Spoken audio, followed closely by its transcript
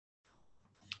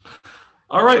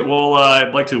All right, well,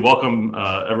 I'd like to welcome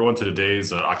everyone to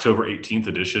today's October 18th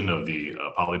edition of the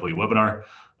Polyploidy Webinar.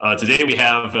 Today we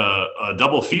have a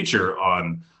double feature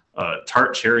on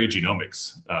tart cherry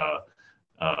genomics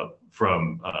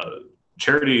from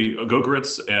Charity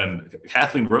Goeckeritz and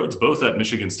Kathleen Rhoades, both at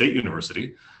Michigan State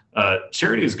University.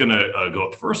 Charity is going to go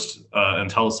up first and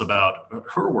tell us about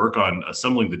her work on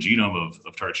assembling the genome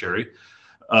of tart cherry.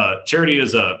 Charity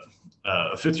is a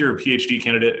fifth-year PhD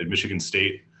candidate at Michigan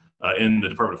State in the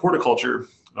Department of Horticulture,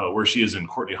 where she is in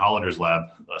Courtney Hollander's lab,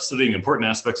 studying important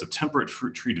aspects of temperate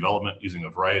fruit tree development using a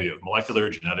variety of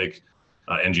molecular, genetic,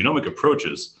 and genomic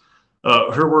approaches.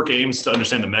 Her work aims to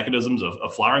understand the mechanisms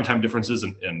of flowering time differences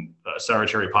in sour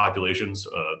cherry populations.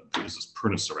 This is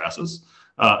Prunus cerasus,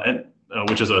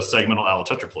 which is a segmental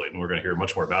allotetraploid, and we're going to hear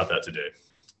much more about that today.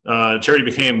 Charity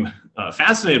became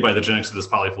fascinated by the genetics of this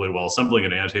polyploid while assembling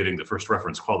and annotating the first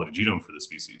reference quality genome for the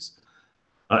species.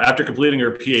 After completing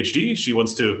her PhD, she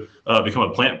wants to become a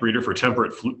plant breeder for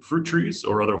temperate fruit trees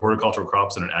or other horticultural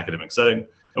crops in an academic setting.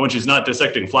 And when she's not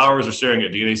dissecting flowers or staring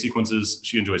at DNA sequences,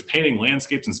 she enjoys painting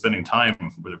landscapes and spending time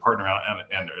with her partner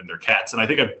and their cats. And I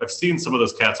think I've seen some of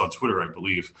those cats on Twitter, I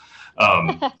believe.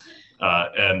 But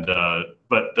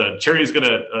Cherry is going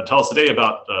to tell us today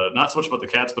about not so much about the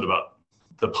cats, but about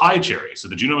the pie cherry. So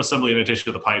the genome assembly annotation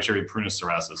of the pie cherry, Prunus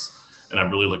cerasus. And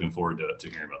I'm really looking forward to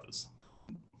hearing about this.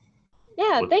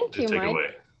 Yeah, thank you,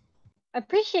 Mike. I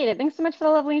appreciate it. Thanks so much for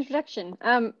the lovely introduction.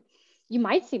 You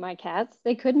might see my cats.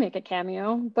 They could make a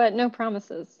cameo, but no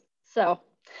promises. So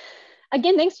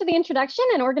again, thanks for the introduction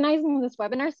and organizing this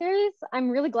webinar series.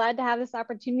 I'm really glad to have this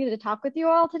opportunity to talk with you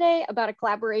all today about a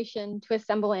collaboration to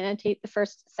assemble and annotate the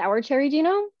first sour cherry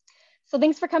genome. So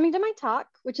thanks for coming to my talk,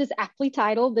 which is aptly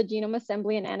titled The Genome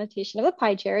Assembly and Annotation of the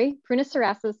Pie Cherry, Prunus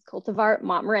cerasus cultivar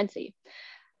Montmorency.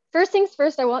 First things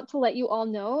first, I want to let you all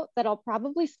know that I'll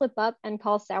probably slip up and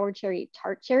call sour cherry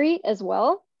tart cherry as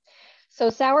well. So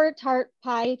sour, tart,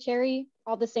 pie, cherry,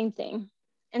 all the same thing.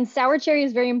 And sour cherry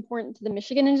is very important to the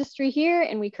Michigan industry here,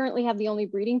 and we currently have the only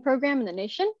breeding program in the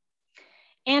nation.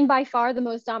 And by far the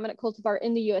most dominant cultivar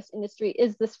in the US industry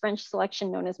is this French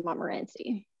selection known as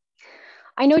Montmorency.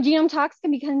 I know genome talks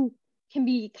can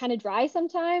be kind of dry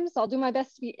sometimes, so I'll do my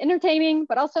best to be entertaining,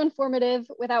 but also informative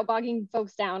without bogging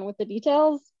folks down with the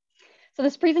details. So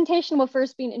this presentation will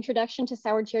first be an introduction to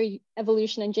sour cherry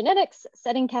evolution and genetics,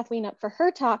 setting Kathleen up for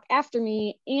her talk after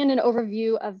me, and an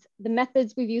overview of the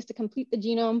methods we've used to complete the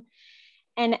genome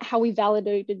and how we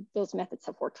validated those methods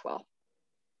have worked well.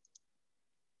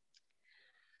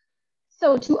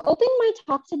 So to open my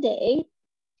talk today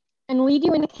and lead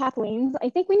you into Kathleen's, I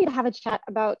think we need to have a chat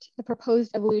about the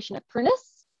proposed evolution of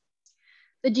Prunus.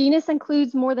 The genus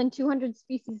includes more than 200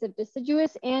 species of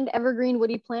deciduous and evergreen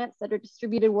woody plants that are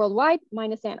distributed worldwide,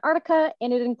 minus Antarctica,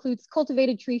 and it includes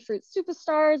cultivated tree fruit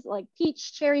superstars like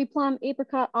peach, cherry, plum,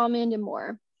 apricot, almond, and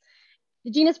more. The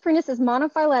genus Prunus is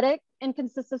monophyletic and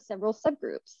consists of several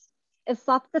subgroups. It's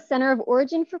thought that the center of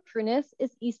origin for Prunus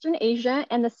is Eastern Asia,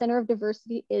 and the center of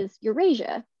diversity is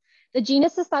Eurasia. The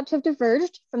genus is thought to have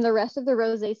diverged from the rest of the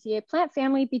Rhoades plant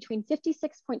family between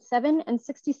 56.7 and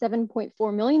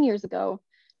 67.4 million years ago,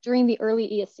 during the early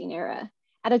Eocene era,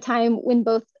 at a time when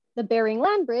both the Bering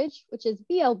Land Bridge, which is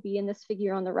BLB in this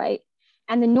figure on the right,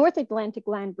 and the North Atlantic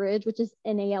Land Bridge, which is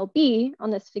NALB on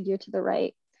this figure to the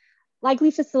right, likely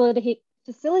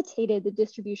facilitated the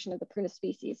distribution of the Prunus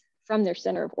species from their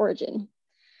center of origin.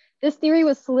 This theory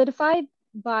was solidified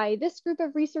by this group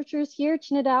of researchers here,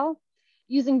 Chin et al.,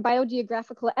 using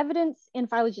biogeographical evidence and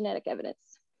phylogenetic evidence.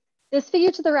 This figure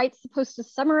to the right is supposed to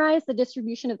summarize the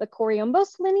distribution of the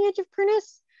Coriombos lineage of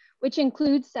Prunus, which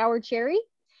includes sour cherry,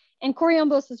 and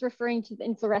Coriombos is referring to the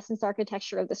inflorescence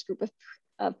architecture of this group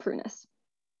of Prunus.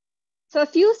 So a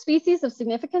few species of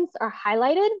significance are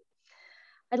highlighted.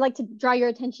 I'd like to draw your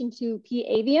attention to P.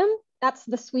 avium. That's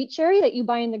the sweet cherry that you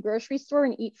buy in the grocery store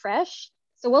and eat fresh.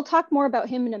 So we'll talk more about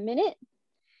him in a minute.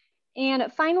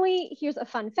 And finally, here's a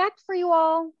fun fact for you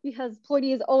all, because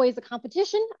ploidy is always a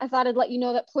competition. I thought I'd let you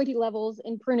know that ploidy levels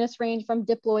in Prunus range from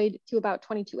diploid to about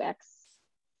 22x.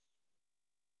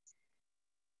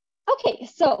 Okay,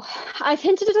 so I've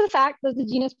hinted at the fact that the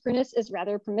genus Prunus is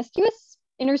rather promiscuous.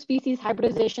 Interspecies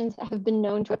hybridizations have been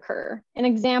known to occur. An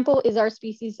example is our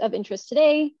species of interest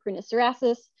today, Prunus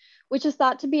cerasus, which is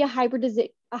thought to be a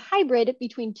hybrid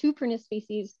between two Prunus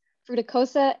species,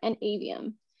 Fruticosa and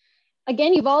avium.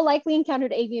 Again, you've all likely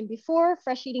encountered avium before,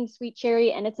 fresh-eating sweet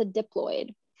cherry, and it's a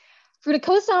diploid.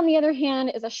 Fruticosa, on the other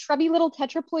hand, is a shrubby little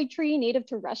tetraploid tree native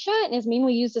to Russia and is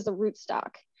mainly used as a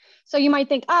rootstock. So you might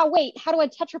think, wait, how do a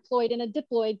tetraploid and a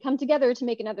diploid come together to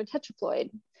make another tetraploid?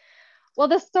 Well,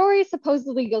 the story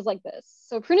supposedly goes like this.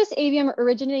 So Prunus avium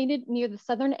originated near the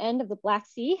southern end of the Black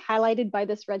Sea, highlighted by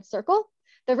this red circle.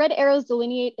 The red arrows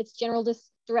delineate its general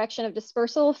direction of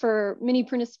dispersal. For many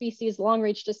Prunus species,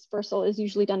 long-range dispersal is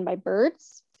usually done by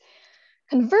birds.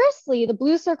 Conversely, the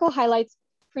blue circle highlights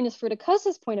Prunus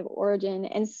fruticosa's point of origin,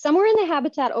 and somewhere in the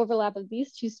habitat overlap of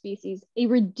these two species, a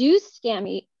reduced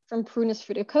gamete from Prunus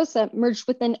fruticosa merged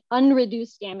with an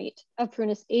unreduced gamete of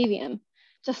Prunus avium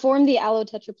to form the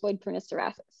allotetraploid Prunus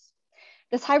cerasus.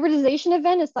 This hybridization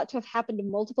event is thought to have happened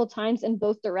multiple times in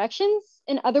both directions.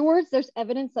 In other words, there's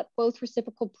evidence that both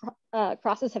reciprocal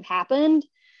crosses have happened,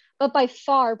 but by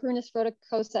far, Prunus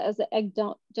fruticosa as the egg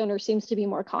donor seems to be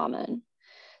more common.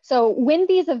 So when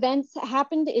these events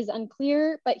happened is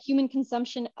unclear, but human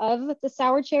consumption of the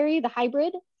sour cherry, the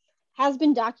hybrid, has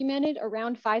been documented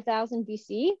around 5000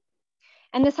 BC.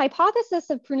 And this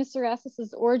hypothesis of Prunus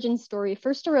cerasus's origin story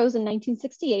first arose in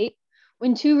 1968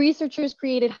 when two researchers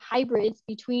created hybrids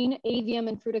between avium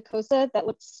and fruticosa that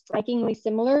looked strikingly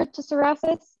similar to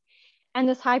cerasus. And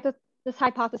this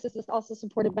hypothesis is also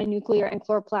supported by nuclear and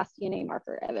chloroplast DNA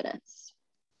marker evidence.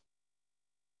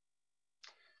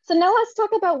 So now let's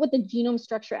talk about what the genome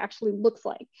structure actually looks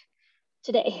like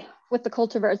today with the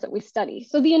cultivars that we study.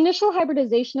 So the initial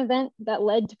hybridization event that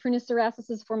led to Prunus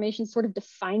cerasus's formation sort of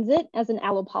defines it as an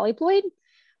allopolyploid,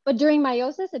 but during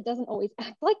meiosis, it doesn't always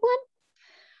act like one.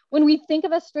 When we think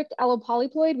of a strict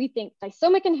allopolyploid, we think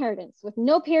disomic inheritance with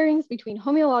no pairings between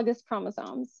homologous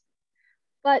chromosomes.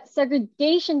 But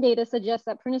segregation data suggests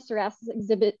that Prunus cerasus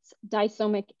exhibits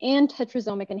disomic and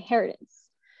tetrasomic inheritance.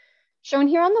 Shown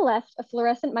here on the left, a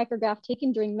fluorescent micrograph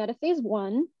taken during metaphase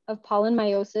 1 of pollen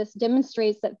meiosis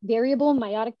demonstrates that variable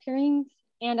meiotic pairings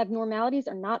and abnormalities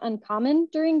are not uncommon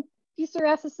during P.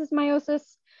 cerasus's meiosis,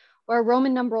 where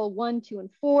Roman numeral 1, 2, and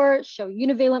 4 show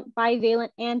univalent, bivalent,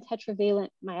 and tetravalent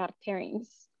meiotic pairings.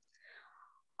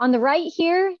 On the right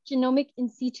here, genomic in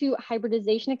situ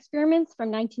hybridization experiments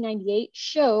from 1998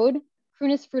 showed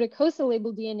Prunus fruticosa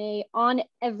labeled DNA on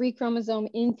every chromosome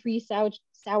in 3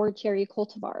 sour cherry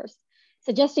cultivars,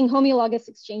 suggesting homologous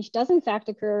exchange does in fact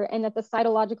occur and that the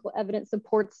cytological evidence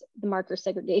supports the marker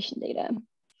segregation data.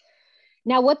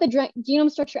 Now, what the genome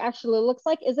structure actually looks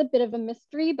like is a bit of a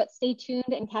mystery, but stay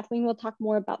tuned and Kathleen will talk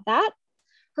more about that.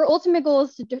 Her ultimate goal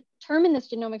is to determine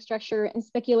this genomic structure and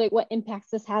speculate what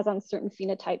impacts this has on certain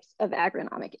phenotypes of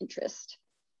agronomic interest.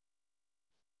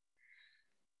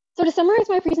 So to summarize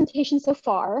my presentation so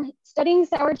far, studying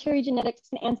sour cherry genetics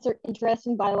can answer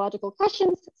interesting biological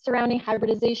questions surrounding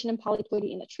hybridization and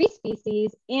polyploidy in the tree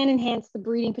species and enhance the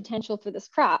breeding potential for this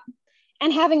crop.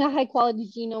 And having a high quality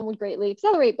genome would greatly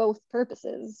accelerate both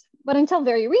purposes. But until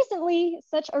very recently,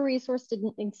 such a resource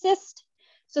didn't exist.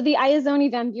 So the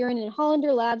Iazoni, Van Buren, and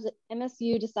Hollander labs at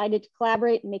MSU decided to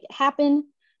collaborate and make it happen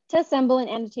to assemble and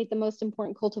annotate the most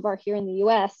important cultivar here in the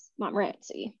US,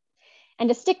 Montmorency. And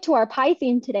to stick to our pie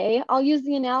theme today, I'll use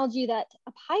the analogy that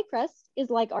a pie crust is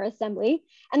like our assembly,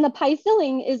 and the pie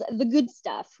filling is the good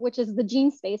stuff, which is the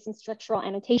gene space and structural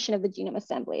annotation of the genome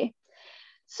assembly.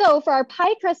 So for our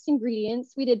pie crust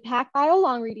ingredients, we did PacBio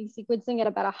long reading sequencing at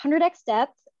about 100x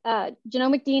depth,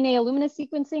 genomic DNA Illumina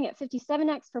sequencing at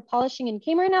 57x for polishing and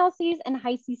K-mer analyses, and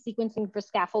Hi-C sequencing for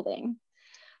scaffolding.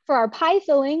 For our pie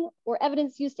filling, or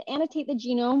evidence used to annotate the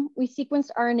genome, we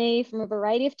sequenced RNA from a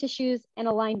variety of tissues and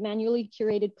aligned manually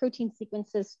curated protein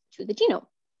sequences to the genome.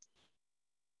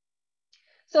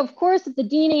 So of course, if the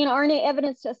DNA and RNA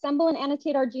evidence to assemble and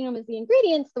annotate our genome is the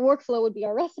ingredients, the workflow would be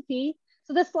our recipe.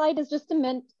 So this slide is just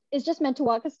meant to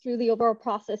walk us through the overall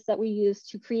process that we use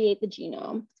to create the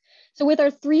genome. So with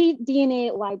our 3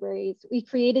 DNA libraries, we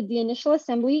created the initial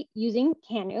assembly using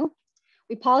Canu.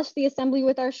 We polished the assembly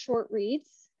with our short reads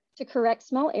to correct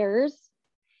small errors.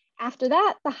 After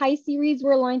that, the Hi-C reads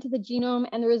were aligned to the genome,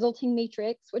 and the resulting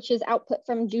matrix, which is output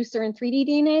from juicer and 3D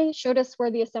DNA, showed us where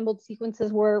the assembled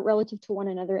sequences were relative to one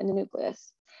another in the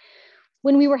nucleus.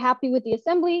 When we were happy with the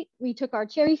assembly, we took our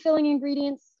cherry filling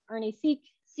ingredients, RNA-seq,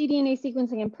 cDNA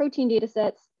sequencing, and protein data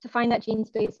sets to find that gene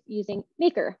space using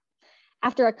Maker.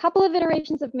 After a couple of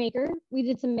iterations of Maker, we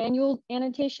did some manual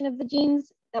annotation of the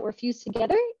genes that were fused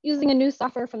together using a new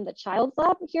software from the Child's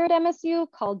Lab here at MSU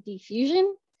called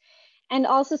Diffusion, and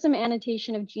also some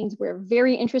annotation of genes we're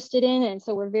very interested in. And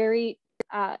so we're very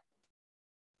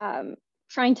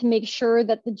trying to make sure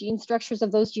that the gene structures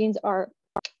of those genes are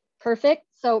perfect.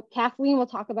 So Kathleen will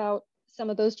talk about some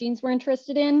of those genes we're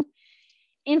interested in.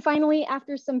 And finally,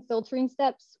 after some filtering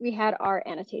steps, we had our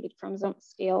annotated chromosome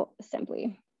scale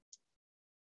assembly.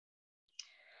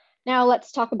 Now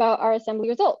let's talk about our assembly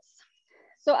results.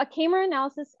 So a K-mer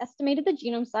analysis estimated the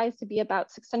genome size to be about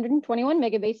 621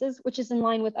 megabases, which is in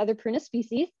line with other Prunus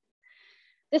species.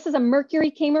 This is a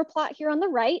mercury K-mer plot here on the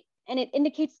right, and it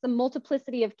indicates the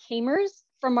multiplicity of K-mers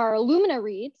from our Illumina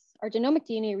reads, our genomic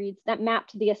DNA reads that map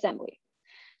to the assembly.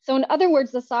 So in other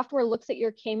words, the software looks at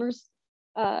your K-mers,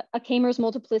 a K-mer's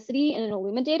multiplicity in an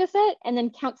Illumina data set, and then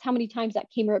counts how many times that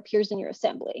K-mer appears in your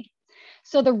assembly.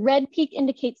 So the red peak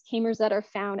indicates K-mers that are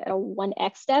found at a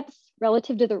 1x depth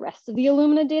relative to the rest of the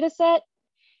Illumina data set.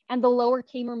 And the lower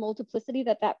K-mer multiplicity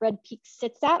that red peak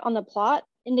sits at on the plot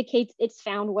indicates it's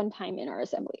found one time in our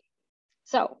assembly.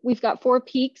 So we've got 4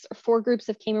 peaks or 4 groups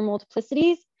of K-mer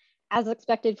multiplicities as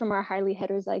expected from our highly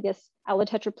heterozygous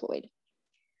allotetraploid.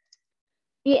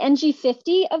 The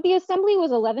NG50 of the assembly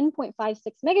was 11.56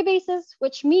 megabases,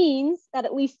 which means that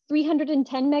at least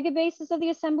 310 megabases of the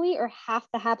assembly, or half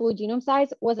the haploid genome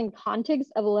size, was in contigs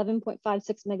of 11.56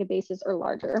 megabases or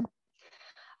larger.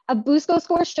 A BUSCO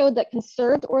score showed that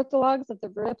conserved orthologs of the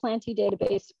Vertiplanti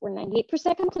database were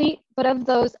 98% complete, but of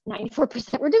those,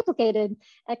 94% were duplicated,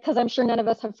 because I'm sure none of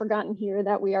us have forgotten here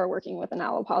that we are working with an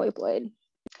allopolyploid.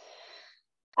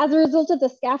 As a result of the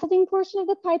scaffolding portion of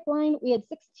the pipeline, we had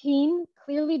 16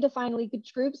 clearly defined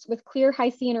linkage groups with clear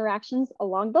high-C interactions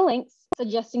along the lengths,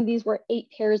 suggesting these were 8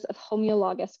 pairs of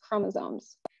homologous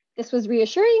chromosomes. This was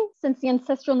reassuring since the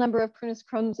ancestral number of Prunus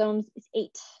chromosomes is 8.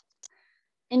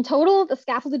 In total, the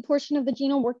scaffolded portion of the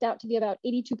genome worked out to be about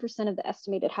 82% of the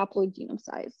estimated haploid genome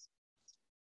size.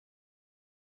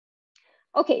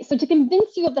 Okay, so to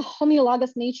convince you of the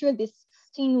homologous nature of these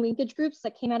 16 linkage groups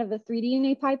that came out of the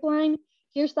 3D pipeline,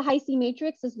 here's the high-C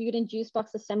matrix as viewed in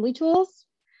JuiceBox assembly tools.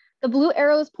 The blue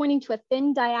arrow is pointing to a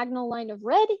thin diagonal line of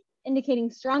red,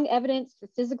 indicating strong evidence for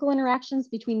physical interactions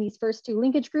between these first 2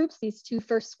 linkage groups, these 2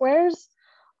 first squares,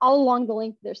 all along the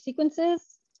length of their sequences.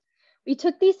 We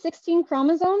took these 16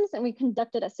 chromosomes and we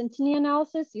conducted a synteny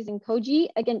analysis using Koji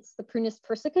against the Prunus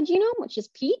persica genome, which is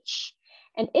peach.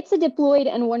 And it's a diploid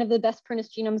and one of the best Prunus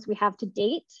genomes we have to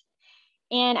date.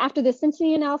 And after the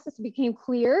synteny analysis, it became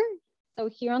clear. So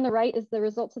here on the right is the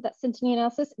results of that synteny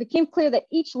analysis. It became clear that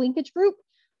each linkage group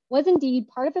was indeed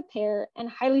part of a pair and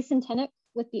highly syntenic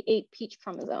with the 8 peach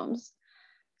chromosomes.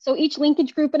 So each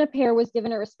linkage group in a pair was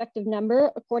given a respective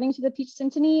number according to the peach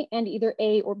synteny and either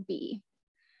A or B.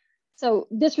 So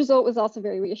this result was also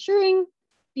very reassuring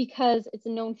because it's a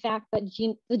known fact that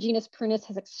the genus Prunus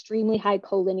has extremely high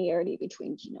collinearity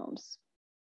between genomes.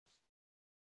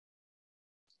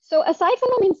 So aside from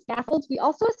the main scaffolds, we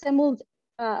also assembled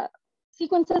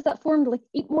sequences that formed like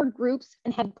 8 more groups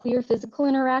and had clear physical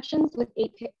interactions with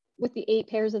the 8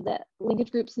 pairs of the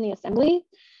linkage groups in the assembly.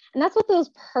 And that's what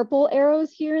those purple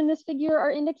arrows here in this figure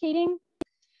are indicating.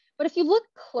 But if you look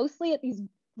closely at these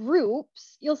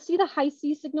groups, you'll see the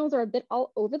high-C signals are a bit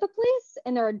all over the place,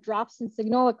 and there are drops in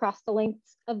signal across the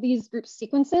lengths of these group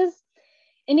sequences,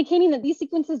 indicating that these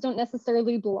sequences don't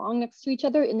necessarily belong next to each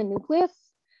other in the nucleus.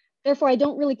 Therefore, I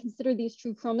don't really consider these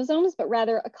true chromosomes, but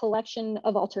rather a collection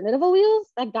of alternative alleles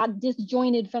that got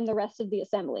disjointed from the rest of the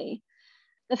assembly.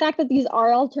 The fact that these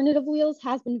are alternative alleles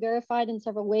has been verified in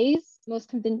several ways, most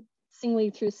convincingly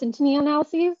through synteny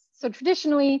analyses. So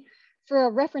traditionally, for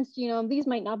a reference genome, these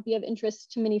might not be of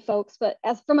interest to many folks, but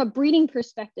as from a breeding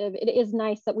perspective, it is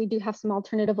nice that we do have some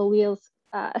alternative alleles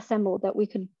assembled that we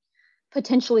could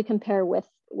potentially compare with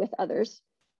others.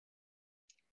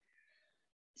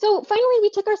 So finally,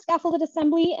 we took our scaffolded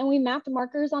assembly and we mapped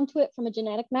markers onto it from a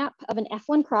genetic map of an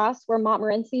F1 cross where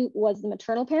Montmorency was the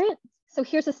maternal parent. So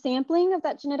here's a sampling of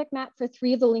that genetic map for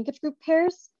 3 of the linkage group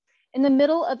pairs. In the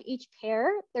middle of each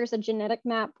pair, there's a genetic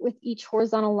map with each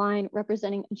horizontal line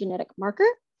representing a genetic marker.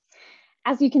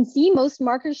 As you can see, most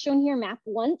markers shown here map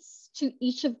once to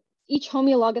each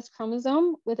homologous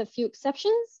chromosome with a few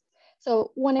exceptions.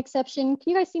 So one exception,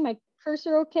 can you guys see my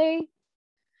cursor okay?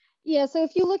 Yeah, so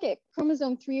if you look at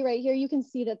chromosome 3 right here, you can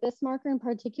see that this marker in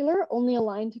particular only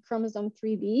aligned to chromosome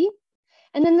 3b.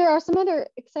 And then there are some other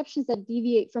exceptions that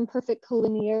deviate from perfect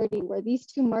collinearity where these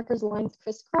 2 markers lines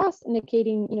crisscross,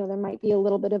 indicating, there might be a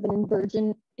little bit of an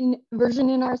inversion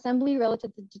in our assembly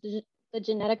relative to the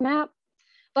genetic map.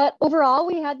 But overall,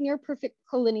 we had near perfect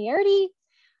collinearity,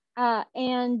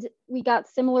 and we got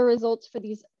similar results for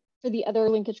the other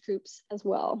linkage groups as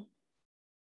well.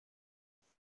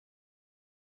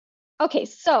 Okay,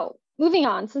 so moving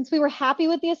on, since we were happy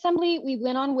with the assembly, we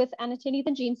went on with annotating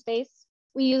the gene space.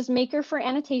 We used Maker for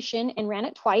annotation and ran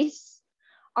it twice.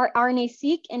 Our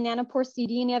RNA-seq and nanopore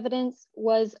cDNA evidence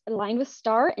was aligned with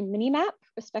STAR and Minimap,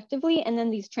 respectively, and then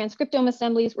these transcriptome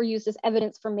assemblies were used as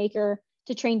evidence for Maker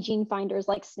to train gene finders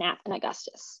like SNAP and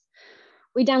Augustus.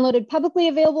 We downloaded publicly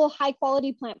available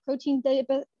high-quality plant protein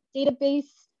data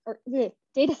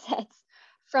sets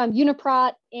from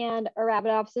Uniprot and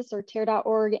Arabidopsis or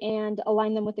Ter.org and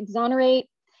align them with Exonerate.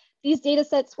 These data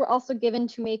sets were also given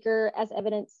to Maker as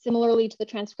evidence similarly to the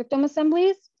transcriptome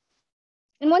assemblies.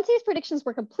 And once these predictions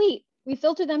were complete, we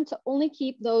filtered them to only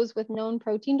keep those with known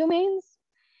protein domains.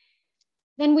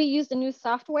 Then we used a new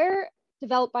software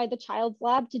developed by the Child's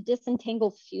Lab to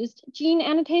disentangle fused gene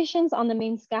annotations on the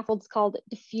main scaffolds called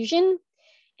diffusion,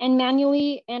 and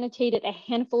manually annotated a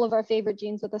handful of our favorite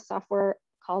genes with a software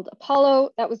called Apollo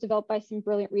that was developed by some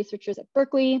brilliant researchers at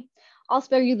Berkeley. I'll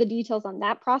spare you the details on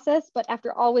that process, but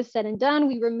after all was said and done,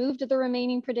 we removed the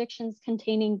remaining predictions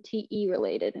containing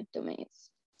TE-related domains.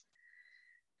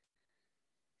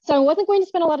 So I wasn't going to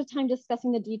spend a lot of time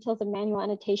discussing the details of manual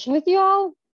annotation with you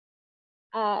all,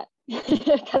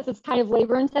 because it's kind of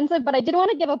labor intensive, but I did want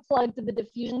to give a plug to the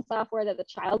diffusion software that the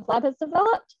Child's Lab has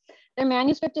developed. Their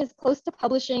manuscript is close to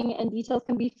publishing and details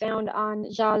can be found on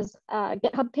Ja's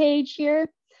GitHub page here.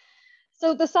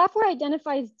 So the software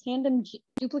identifies tandem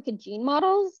duplicate gene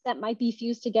models that might be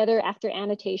fused together after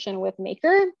annotation with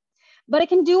Maker, but it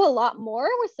can do a lot more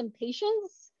with some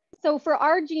patience. So for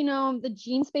our genome, the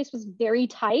gene space was very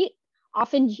tight.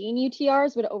 Often gene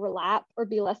UTRs would overlap or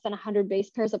be less than 100 base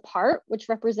pairs apart, which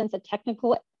represents a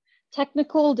technical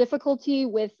difficulty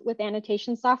with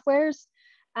annotation softwares,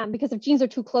 because if genes are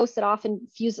too close, it often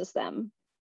fuses them.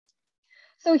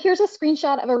 So here's a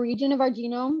screenshot of a region of our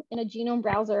genome in a genome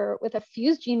browser with a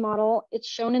fused gene model. It's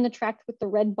shown in the tract with the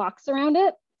red box around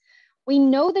it. We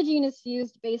know the gene is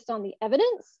fused based on the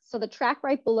evidence. So the track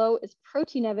right below is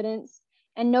protein evidence.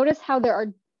 And notice how there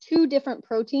are two different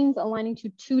proteins aligning to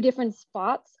two different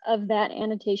spots of that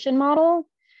annotation model.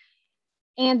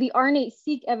 And the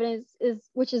RNA-seq evidence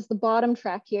which is the bottom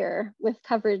track here with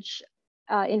coverage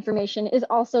information, is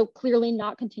also clearly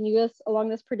not continuous along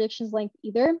this predictions length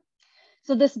either.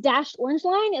 So this dashed orange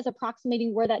line is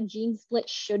approximating where that gene split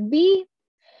should be.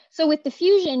 So with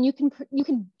diffusion, you can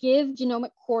give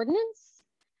genomic coordinates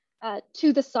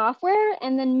to the software,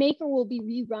 and then Maker will be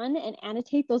rerun and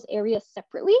annotate those areas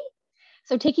separately.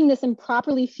 So taking this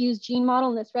improperly fused gene model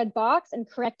in this red box and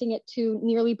correcting it to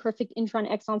nearly perfect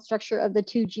intron-exon structure of the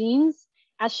two genes,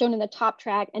 as shown in the top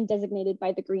track and designated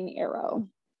by the green arrow.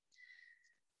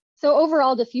 So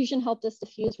overall, diffusion helped us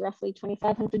diffuse roughly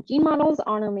 2,500 gene models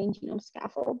on our main genome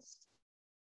scaffolds.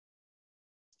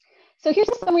 So here's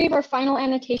a summary of our final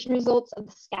annotation results of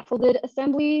the scaffolded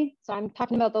assembly. So I'm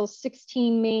talking about those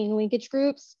 16 main linkage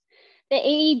groups. The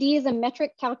AED is a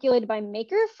metric calculated by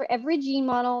Maker for every gene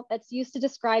model that's used to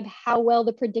describe how well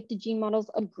the predicted gene models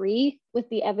agree with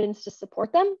the evidence to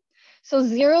support them. So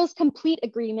 0 is complete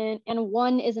agreement and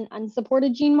 1 is an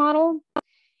unsupported gene model.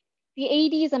 The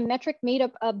AED is a metric made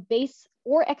up of base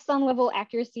or exon level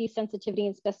accuracy, sensitivity,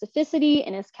 and specificity,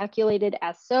 and is calculated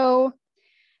as so.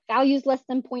 Values less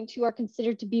than 0.2 are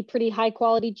considered to be pretty high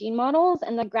quality gene models,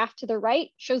 and the graph to the right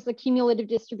shows the cumulative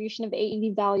distribution of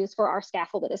AED values for our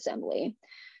scaffolded assembly.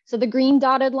 So the green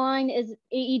dotted line is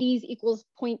AEDs equals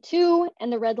 0.2,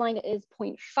 and the red line is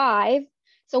 0.5.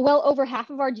 So well over half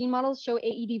of our gene models show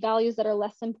AED values that are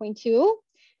less than 0.2,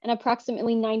 and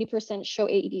approximately 90% show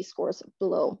AED scores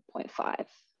below 0.5.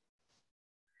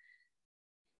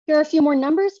 Here are a few more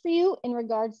numbers for you in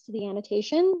regards to the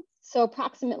annotation. So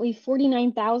approximately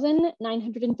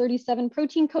 49,937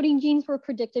 protein coding genes were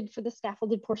predicted for the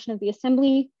scaffolded portion of the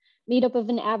assembly, made up of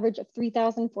an average of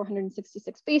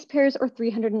 3,466 base pairs or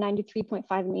 393.5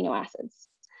 amino acids.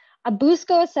 A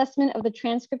BUSCO assessment of the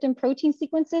transcript and protein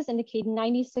sequences indicated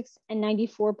 96 and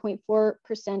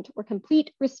 94.4% were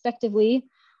complete respectively,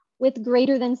 with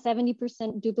greater than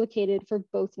 70% duplicated for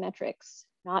both metrics,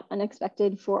 not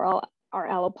unexpected for our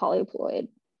allopolyploid.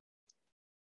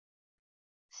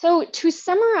 So to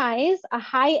summarize, a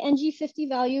high NG50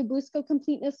 value BUSCO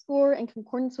completeness score in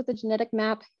concordance with the genetic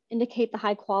map indicate the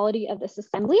high quality of this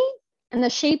assembly, and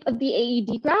the shape of the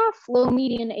AED graph, low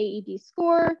median AED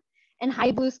score, and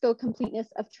high BUSCO completeness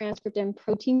of transcript and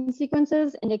protein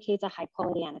sequences indicates a high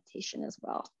quality annotation as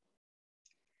well.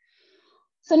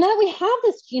 So now that we have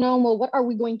this genome, well, what are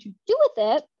we going to do with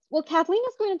it? Well, Kathleen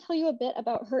is going to tell you a bit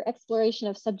about her exploration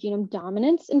of subgenome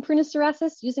dominance in Prunus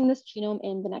cerasus using this genome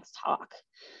in the next talk.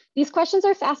 These questions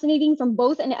are fascinating from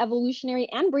both an evolutionary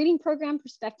and breeding program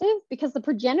perspective because the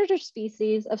progenitor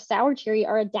species of sour cherry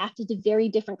are adapted to very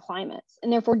different climates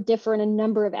and therefore differ in a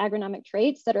number of agronomic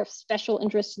traits that are of special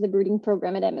interest to the breeding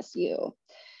program at MSU.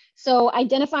 So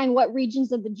identifying what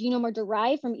regions of the genome are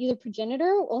derived from either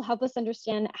progenitor will help us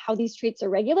understand how these traits are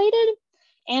regulated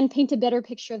and paint a better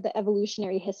picture of the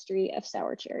evolutionary history of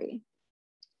sour cherry.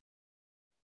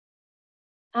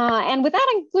 And with that,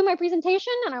 I conclude my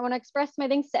presentation, and I want to express my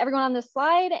thanks to everyone on this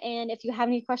slide. And if you have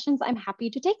any questions, I'm happy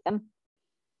to take them.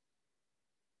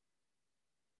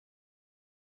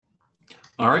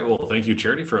 All right, well, thank you,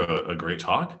 Charity, for a great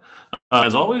talk.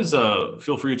 As always,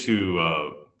 feel free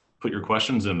to put your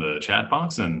questions in the chat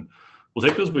box, and we'll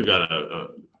take those. We've got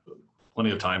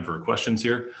plenty of time for questions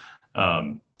here.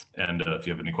 And if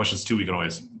you have any questions too, we can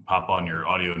always pop on your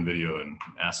audio and video and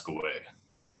ask away.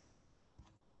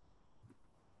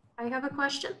 I have a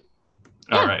question.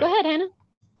 All right. Go ahead, Hannah.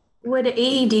 Would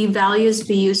AED values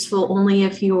be useful only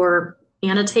if you're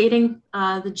annotating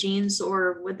the genes,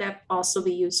 or would that also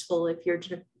be useful if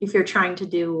you're trying to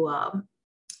do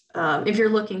if you're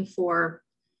looking for,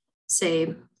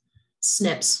 say,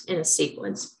 SNPs in a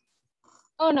sequence?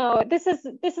 Oh no, this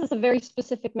is a very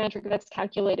specific metric that's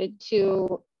calculated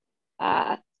to.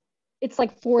 It's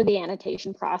like for the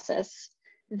annotation process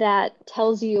that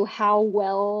tells you how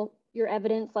well your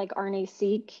evidence, like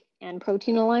RNA-seq and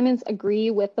protein alignments,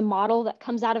 agree with the model that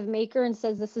comes out of Maker and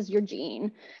says this is your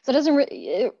gene. So it doesn't.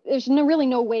 There's really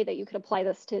no way that you could apply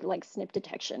this to like SNP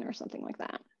detection or something like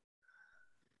that.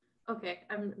 Okay,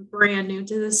 I'm brand new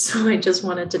to this, so I just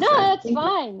wanted to. No, that's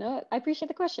fine. No, I appreciate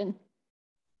the question.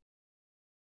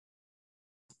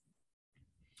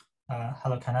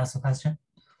 Hello, can I ask a question?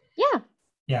 Yeah.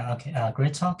 Yeah, okay,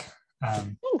 great talk.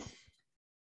 Thanks.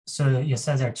 So you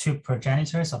said there are two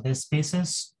progenitors of this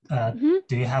species. Do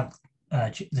you have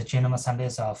the genome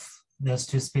assemblies of those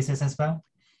two species as well?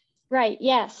 Right,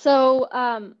 yeah. So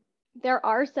there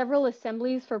are several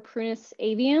assemblies for Prunus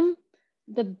avium.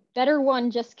 The better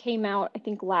one just came out, I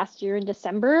think, last year in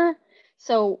December.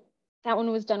 So that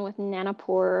one was done with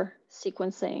nanopore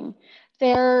sequencing.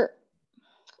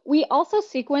 We also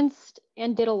sequenced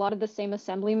and did a lot of the same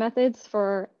assembly methods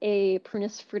for a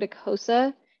Prunus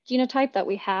fruticosa genotype that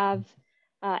we have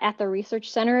at the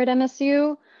research center at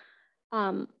MSU.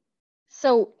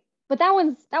 But that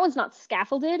one's not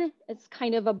scaffolded. It's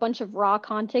kind of a bunch of raw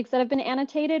contigs that have been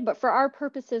annotated. But for our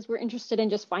purposes, we're interested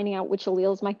in just finding out which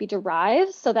alleles might be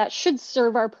derived. So that should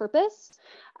serve our purpose.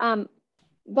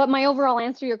 But my overall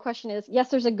answer to your question is, yes,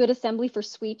 there's a good assembly for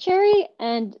sweet cherry,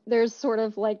 and there's sort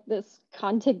of like this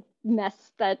contig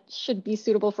mess that should be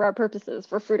suitable for our purposes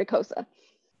for fruticosa.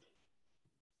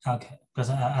 Okay,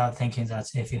 because I'm thinking that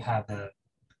if you have the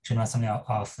genome assembly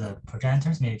of the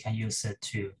progenitors, maybe you can use it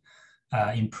to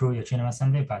improve your genome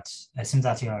assembly, but I think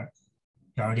that you're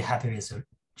already happy with your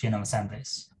genome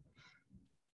assemblies,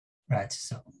 right?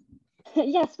 So.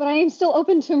 Yes, but I am still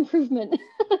open to improvement.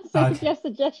 So Okay. if you have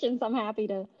suggestions, I'm happy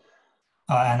to.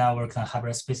 And I work on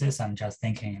hybrid species. I'm just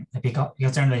thinking because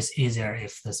generally it's easier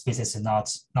if the species is not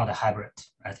a hybrid,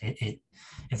 right?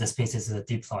 If the species is a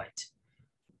diploid.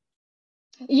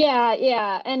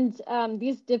 Yeah, and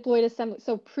these diploid assemblies.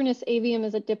 So Prunus avium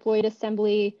is a diploid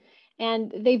assembly,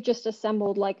 and they've just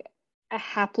assembled like a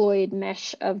haploid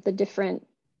mesh of the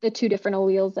two different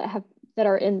alleles that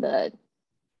are in the.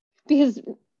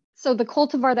 So the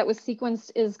cultivar that was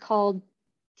sequenced is called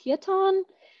Teaton,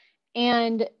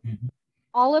 and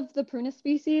all of the Prunus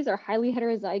species are highly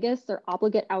heterozygous. They're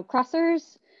obligate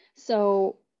outcrossers.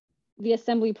 So the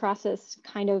assembly process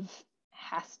kind of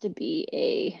has to be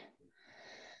a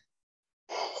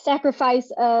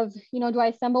sacrifice of, do I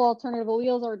assemble alternative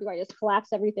alleles or do I just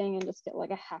collapse everything and just get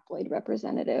like a haploid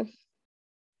representative?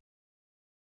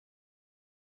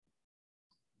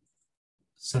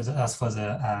 So that's for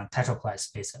the tetraploid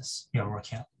species you're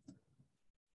working on.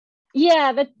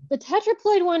 Yeah, the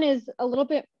tetraploid one is a little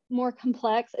bit more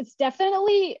complex. It's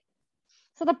definitely,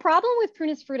 so the problem with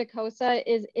Prunus fruticosa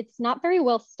is it's not very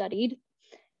well studied,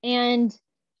 and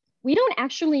we don't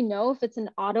actually know if it's an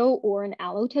auto or an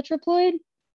allotetraploid.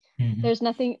 There's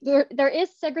nothing, there is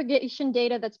segregation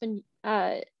data that's been,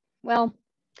 so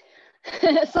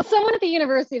someone at the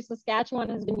University of Saskatchewan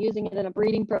has been using it in a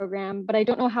breeding program, but I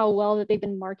don't know how well that they've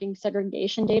been marking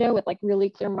segregation data with like really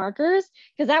clear markers,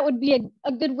 because that would be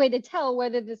a good way to tell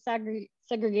whether this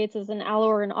segregates as an allo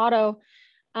or an auto.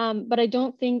 But I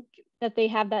don't think that they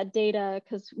have that data,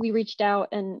 because we reached out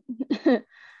and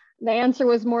the answer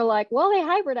was more like, well, they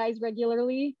hybridize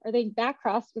regularly, or they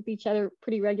backcross with each other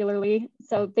pretty regularly.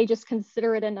 So they just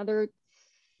consider it another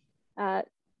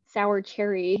sour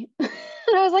cherry.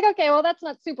 And I was like, okay, well, that's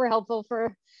not super helpful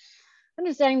for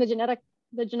understanding the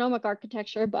genomic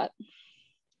architecture, but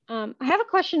I have a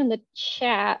question in the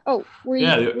chat. Oh,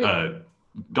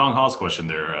 Dong Ha's question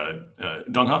there.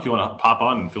 Dong Ha, if you want to pop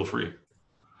on, feel free.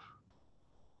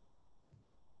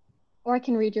 Or I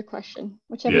can read your question,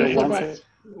 whichever you feel best.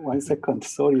 1 second,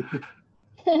 sorry.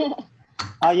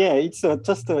 It's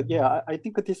I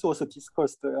think this was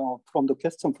discussed from the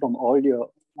question from earlier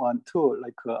one too,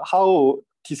 like how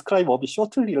describe a bit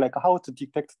shortly, like how to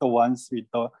detect the ones with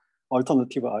the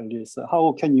alternative alleles.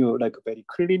 How can you like very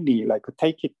cleanly like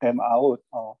take them out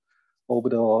of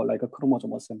the like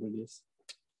chromosome assemblies?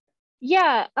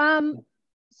 Yeah.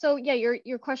 So yeah,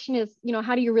 your question is, you know,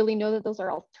 how do you really know that those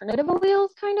are alternative alleles,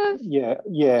 kind of?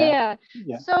 Yeah.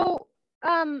 So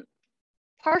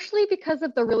partially because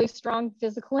of the really strong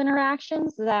physical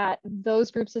interactions that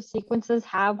those groups of sequences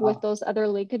have with those other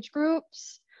linkage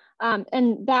groups.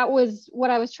 And that was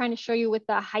what I was trying to show you with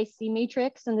the high C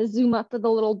matrix and the zoom up to the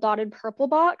little dotted purple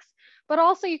box. But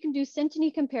also you can do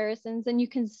synteny comparisons and you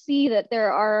can see that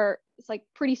there are, it's like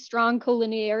pretty strong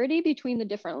collinearity between the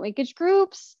different linkage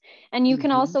groups. And you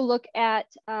can also look at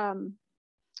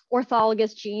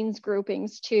orthologous genes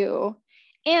groupings too.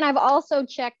 And I've also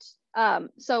checked,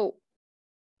 so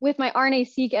with my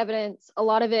RNA-seq evidence, a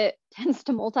lot of it tends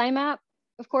to multi-map,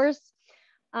 of course.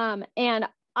 And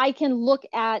I can look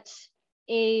at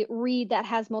a read that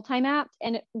has multi-mapped,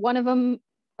 and one of them,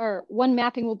 or one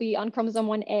mapping will be on chromosome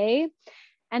 1A,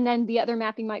 and then the other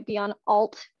mapping might be on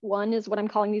alt1 is what I'm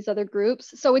calling these other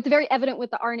groups. So it's very evident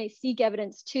with the RNA-seq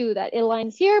evidence too, that it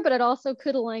aligns here, but it also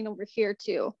could align over here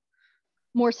too.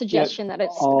 More suggestion that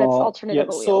it's that's alternative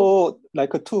alleles. So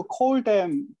like to call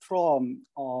them from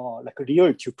like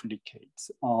real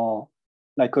duplicates,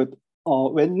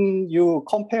 when you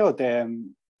compare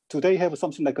them, do they have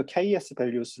something like a KS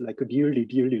values like really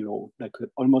low, like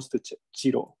almost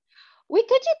 0? We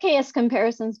could do KS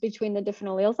comparisons between the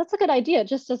different alleles. That's a good idea,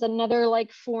 just as another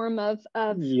like form of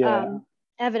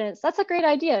evidence. That's a great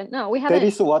idea. No, we haven't. That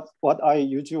is what I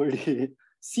usually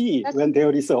see when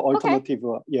there is an alternative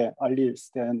alleles.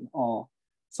 Then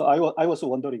so I was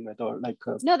wondering whether like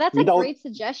no, that's a great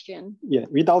suggestion. Yeah,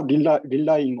 without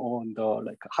relying on the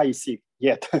like high seq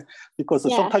yet, because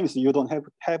sometimes you don't have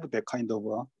that kind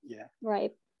of data.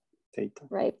 Right. Thank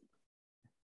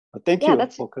you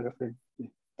for clarifying.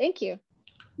 Thank you.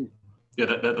 Yeah,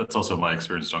 that's also my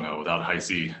experience, Jung-ho. Without high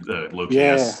C, the low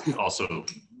KS also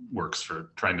works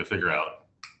for trying to figure out.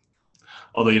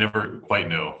 Although you never quite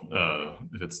know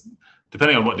if it's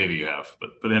depending on what data you have.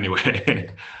 But anyway,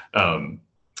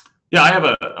 yeah,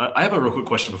 I have a real quick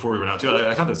question before we run out too.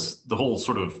 I found the whole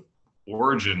sort of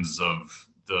origins of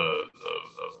the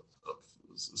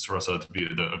cerasus to be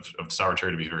of sour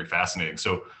cherry to be very fascinating.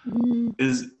 So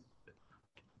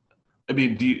I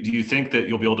mean, do you think that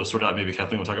you'll be able to sort out, maybe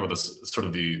Kathleen will talk about this sort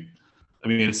of I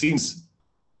mean, it seems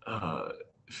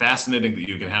fascinating that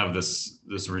you can have this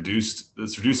reduced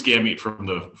gamete from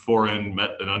the foreign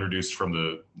met and unreduced from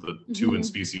the 2N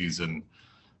species and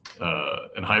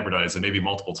hybridized and maybe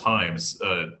multiple times.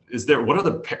 What is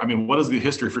the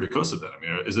history of Fructosa then? I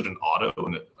mean, is it an auto,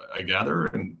 and I gather,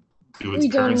 and do its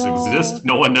parents exist?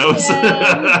 No one knows.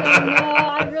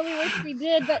 I really wish we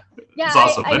did, but yeah, it's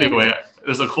awesome. Anyway,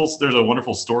 there's a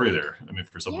wonderful story there. I mean,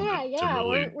 for someone to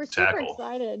really we're tackle. Super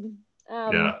excited.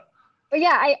 But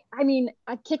yeah, I mean,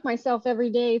 I kick myself every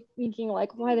day thinking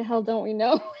like, why the hell don't we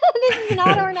know? This is an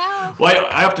auto now. Well,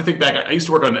 I have to think back. I used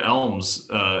to work on elms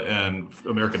and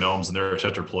American elms, and they're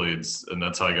tetraploids, and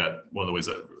that's how I got one of the ways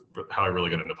how I really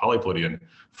got into polyploidy. And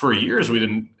for years, we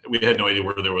had no idea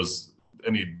whether there was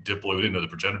any diploid into the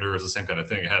progenitor. It's the same kind of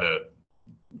thing. It had a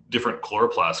different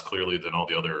chloroplast clearly than all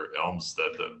the other elms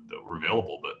that were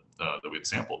available, but that we had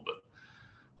sampled.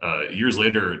 But years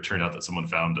later, it turned out that someone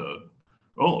found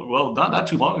not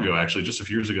too long ago, actually, just a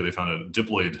few years ago, they found a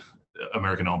diploid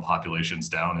American elm populations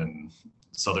down in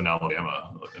southern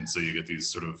Alabama. And so you get these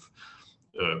sort of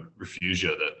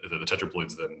refugia that the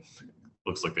tetraploids then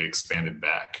looks like they expanded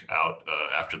back out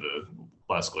after the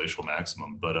last glacial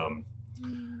maximum. But I'm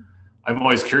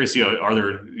always curious, are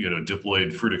there,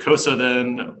 diploid Fructosa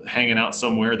then hanging out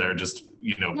somewhere? They're just,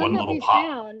 one little pop.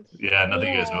 Found. Yeah,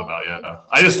 nothing you guys know about. Yeah,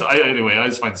 I just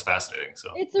find this fascinating.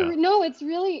 So it's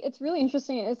really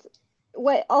interesting. It's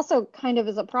what also kind of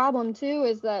is a problem too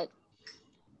is that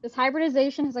this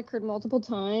hybridization has occurred multiple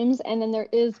times, and then there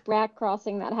is BRAC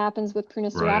crossing that happens with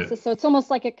Prunus cerasus. So it's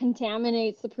almost like it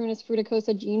contaminates the Prunus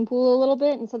Fructosa gene pool a little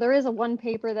bit. And so there is one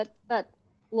paper that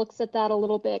looks at that a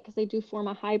little bit because they do form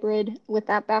a hybrid with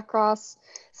that back cross.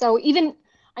 So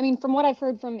from what I've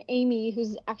heard from Amy,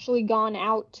 who's actually gone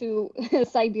out to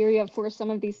Siberia for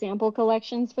some of these sample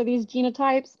collections for these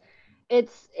genotypes,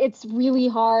 it's really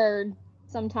hard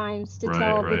sometimes to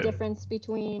tell the difference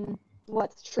between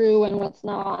what's true and what's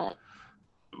not.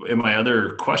 And my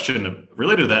other question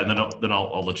related to that, and then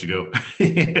I'll let you go,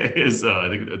 is I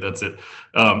think that's it.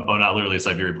 Not literally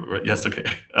Siberia, but yes, okay,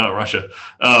 Russia.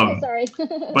 Sorry.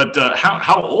 But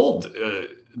how old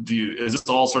is this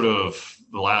all sort of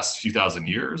the last few thousand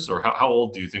years, or how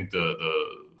old do you think the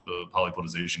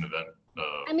polyploidization event?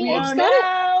 I mean, don't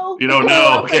know. You don't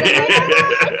know.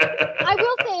 I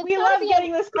will say we love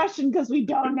getting this question because we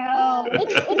don't know.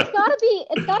 It's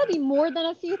gotta be more than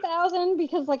a few thousand,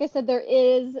 because like I said, there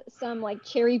is some like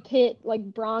cherry pit, like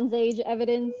Bronze Age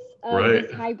evidence of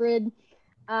this hybrid,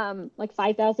 like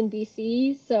 5000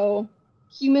 BC. So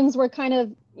humans were kind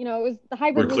of, you know, it was the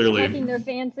hybrid was striking their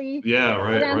fancy. Yeah,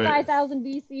 right. Around 5000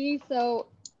 BC. So,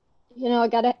 you know,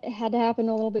 it had to happen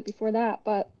a little bit before that,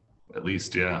 but at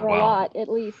least, yeah. Or a lot, at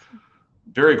least.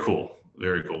 Very cool.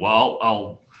 Very cool.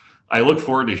 Well, I look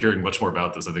forward to hearing much more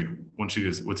about this. I think once you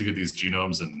get these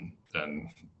genomes and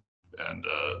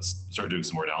start doing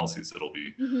some more analyses, it'll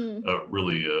be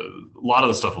really a lot of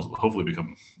the stuff will hopefully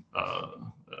become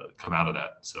come out of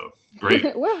that. So great.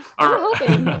 we're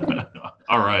hoping.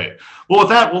 All right. Well, with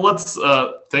that, let's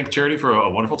thank Charity for a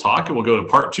wonderful talk, and we'll go to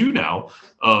part 2 now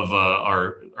of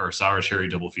our sour cherry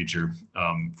double feature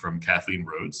from Kathleen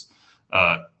Rhoades.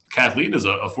 Kathleen is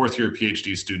a fourth-year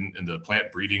PhD student in the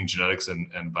plant breeding, genetics,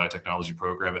 and biotechnology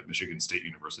program at Michigan State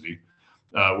University,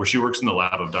 where she works in the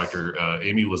lab of Dr.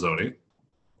 Amy Lazzone,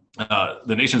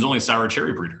 the nation's only sour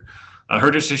cherry breeder. Her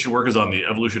dissertation work is on the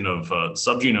evolution of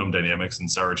subgenome dynamics in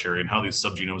sour cherry and how these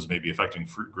subgenomes may be affecting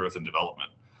fruit growth and development.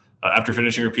 After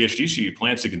finishing her PhD, she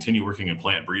plans to continue working in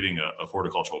plant breeding of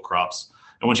horticultural crops.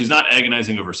 And when she's not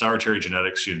agonizing over sour cherry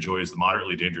genetics, she enjoys the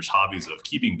moderately dangerous hobbies of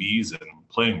keeping bees and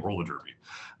playing roller derby.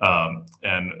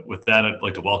 And with that, I'd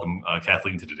like to welcome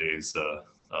Kathleen to today's, to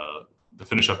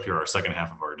finish up here our second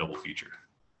half of our double feature.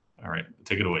 All right,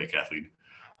 take it away, Kathleen.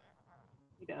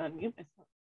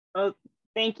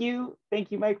 Thank you,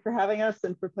 Mike, for having us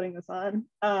and for putting this on.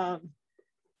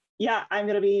 Yeah, I'm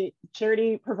going to be,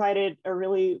 Charity provided a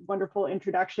really wonderful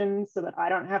introduction so that I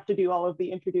don't have to do all of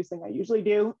the introducing I usually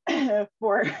do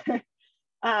for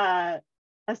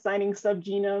assigning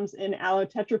subgenomes in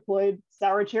allotetraploid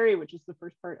sour cherry, which is the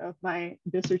first part of my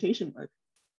dissertation work.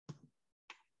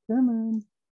 Come on,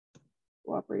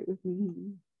 cooperate with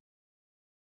me.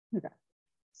 Okay,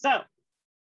 so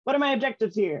what are my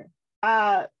objectives here?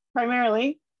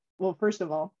 Primarily, well, first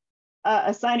of all,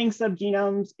 assigning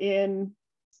subgenomes in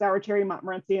sour cherry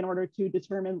Montmorency in order to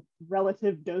determine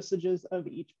relative dosages of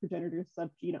each progenitor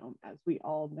subgenome. As we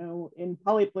all know, in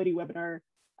Polyploidy Webinar,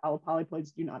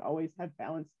 allopolyploids do not always have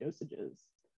balanced dosages.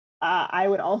 I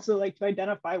would also like to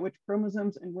identify which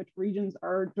chromosomes and which regions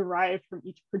are derived from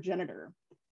each progenitor.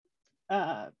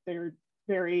 They're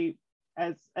very,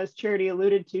 as Charity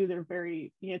alluded to, they're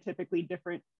very phenotypically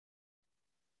different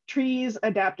trees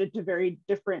adapted to very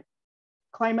different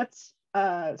climates.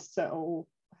 So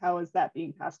how is that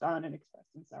being passed on and expressed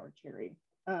in sour cherry?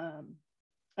 On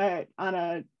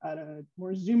a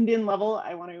more zoomed in level,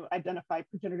 I want to identify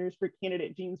progenitors for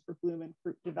candidate genes for bloom and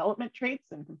fruit development traits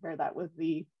and compare that with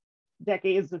the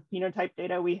decades of phenotype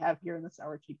data we have here in the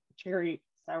sour cherry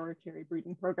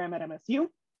breeding program at MSU.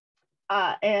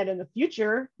 And in the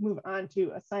future, move on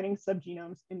to assigning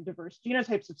subgenomes in diverse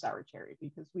genotypes of sour cherry,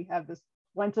 because we have this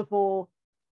plentiful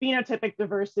phenotypic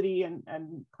diversity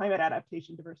and climate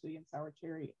adaptation diversity in sour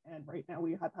cherry. And right now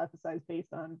we hypothesize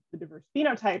based on the diverse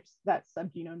phenotypes that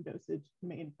subgenome dosage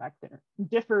may in fact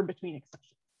differ between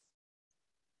accessions.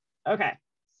 Okay,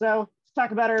 so let's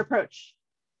talk about our approach.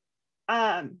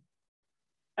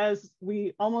 As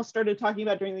we almost started talking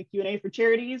about during the Q&A for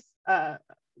Charity's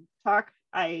talk,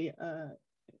 I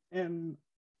am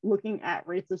looking at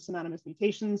rates of synonymous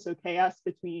mutations, so KS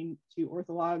between two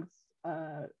orthologs,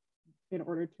 in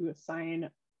order to assign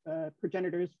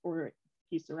progenitors for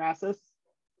P. cerasus.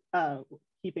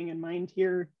 Keeping in mind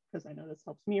here, because I know this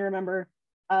helps me remember,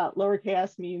 lower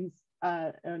KS means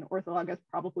an ortholog is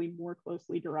probably more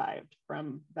closely derived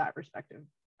from that respective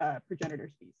progenitor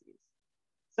species.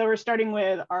 So we're starting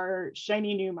with our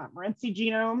shiny new Montmorency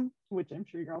genome, which I'm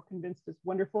sure you're all convinced is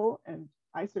wonderful, and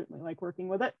I certainly like working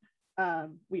with it.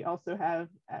 We also have,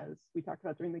 as we talked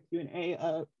about during the Q&A,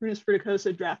 Prunus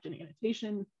verticosa draft and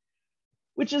annotation,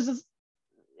 which is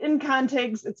in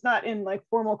contigs. It's not in like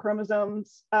formal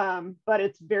chromosomes, but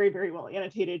it's very, very well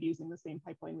annotated using the same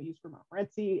pipeline we use for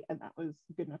Montmorency, and that was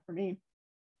good enough for me.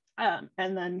 And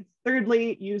then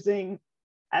thirdly, using,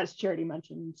 as Charity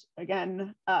mentioned,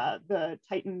 again, the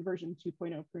Titan version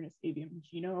 2.0 Prunus avium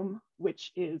genome,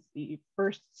 which is the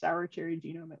first sour cherry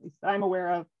genome, at least that I'm aware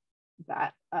of,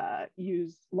 that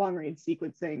used long-range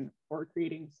sequencing for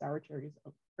creating sour cherries,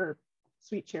 or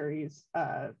sweet cherries,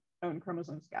 own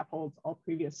chromosome scaffolds. All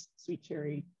previous sweet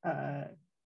cherry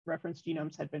reference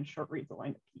genomes had been short reads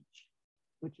aligned to peach,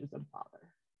 which is a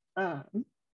bother.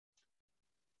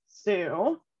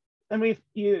 So then we've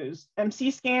used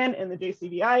MC-scan in the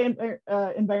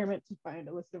JCVI environment to find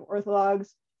a list of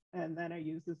orthologs. And then I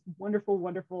use this wonderful,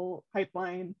 wonderful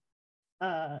pipeline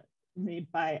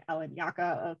made by Alan Yaka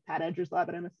of Pat Edger's lab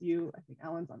at MSU. I think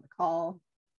Alan's on the call,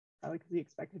 probably because he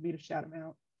expected me to shout him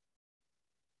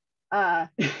out.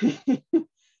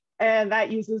 And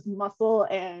that uses muscle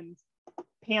and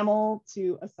PAML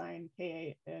to assign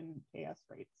Ka and Ks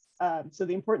rates. So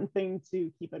the important thing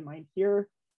to keep in mind here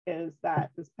is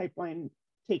that this pipeline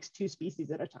takes 2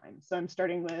 species at a time. So I'm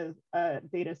starting with a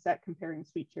data set comparing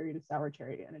sweet cherry to sour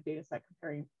cherry and a data set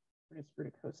comparing Prunus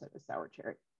fruticosa to sour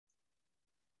cherry.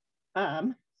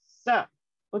 So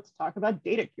let's talk about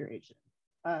data curation.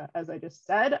 As I just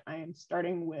said, I am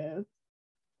starting with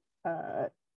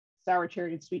sour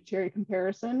cherry and sweet cherry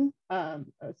comparison, a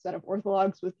set of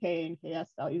orthologs with K and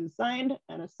Ks values assigned,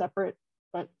 and a separate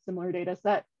but similar data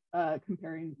set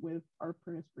comparing with our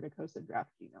Prunus fruticosa draft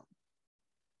genome.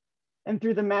 And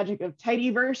through the magic of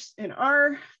tidyverse in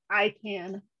R, I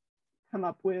can come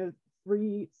up with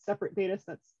 3 separate data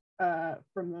sets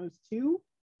from those 2.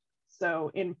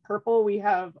 So in purple, we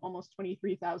have almost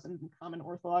 23,000 common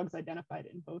orthologs identified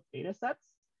in both data sets.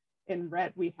 In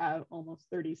red, we have almost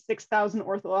 36,000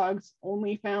 orthologs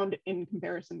only found in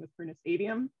comparison with Prunus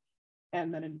avium.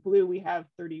 And then in blue, we have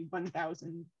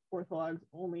 31,000 orthologs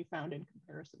only found in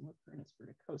comparison with Prunus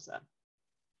fruticosa.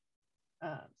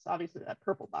 So obviously that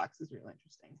purple box is really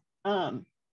interesting.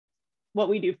 What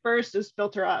we do first is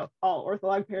filter out all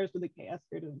ortholog pairs with a KS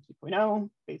greater than 2.0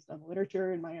 based on the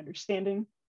literature and my understanding.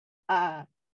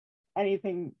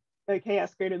 Anything a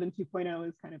KS greater than 2.0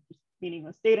 is kind of just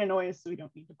meaningless data noise, so we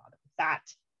don't need to bother with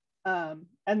that.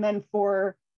 And then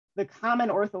for the common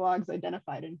orthologs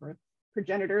identified in birth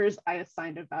progenitors, I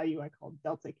assigned a value I called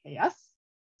delta KS,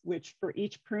 which for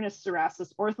each Prunus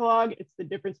cerasus ortholog, it's the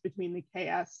difference between the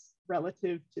KS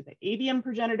relative to the avium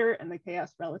progenitor and the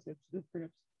KS relative to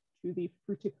the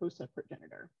fruticosa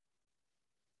progenitor.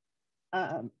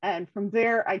 And from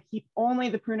there, I keep only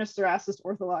the Prunus cerasus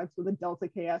orthologs with a delta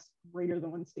KS greater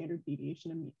than 1 standard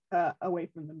deviation away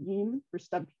from the mean for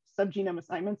subgenome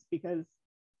assignments, because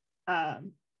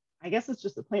I guess it's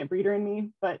just a plant breeder in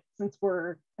me, but since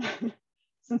we're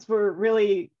since we're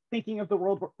really thinking of the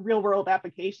real world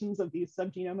applications of these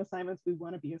subgenome assignments, we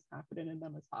want to be as confident in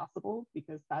them as possible,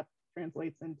 because that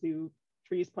translates into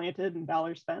trees planted and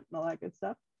dollars spent and all that good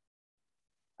stuff.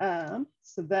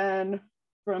 So then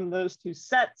from those 2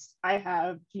 sets, I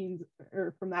have genes,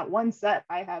 or from that 1 set,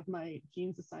 I have my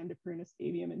genes assigned to Prunus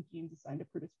avium and genes assigned to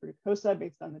Prunus fruticosa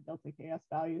based on the delta KS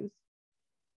values.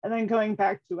 And then going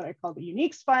back to what I call the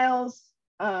uniques files,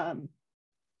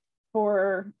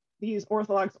 for these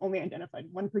orthologs only identified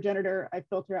 1 progenitor, I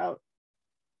filter out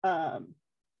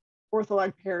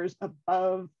ortholog pairs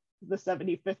above the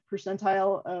 75th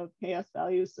percentile of KS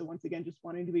values. So once again, just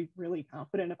wanting to be really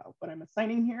confident about what I'm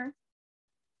assigning here.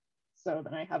 So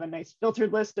then I have a nice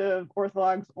filtered list of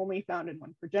orthologs only found in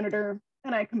 1 progenitor,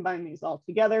 and I combine these all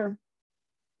together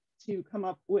to come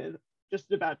up with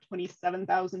just about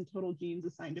 27,000 total genes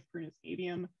assigned to Prunus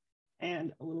avium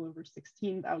and a little over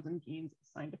 16,000 genes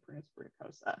assigned to Prunus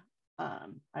fruticosa.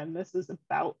 And this is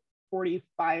about 45%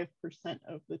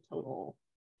 of the total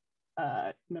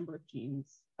number of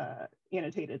genes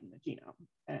annotated in the genome.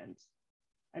 And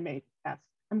I'm going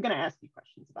to ask you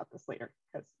questions about this later,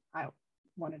 because I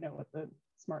want to know what the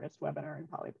smartest webinar in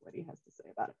Polyploidy has to say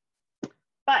about it.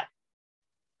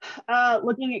 But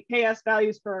looking at KS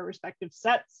values for our respective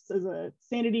sets as a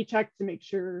sanity check to make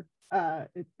sure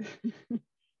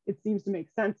it seems to make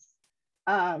sense.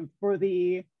 For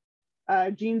the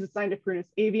genes assigned to Prunus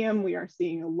avium, we are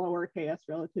seeing a lower KS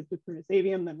relative to Prunus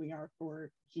avium than we are for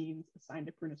genes assigned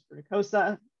to Prunus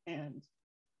fruticosa. And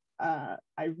I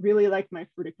really like my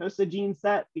fruticosa gene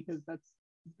set, because that's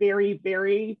very,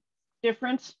 very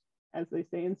different, as they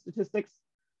say in statistics.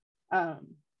 And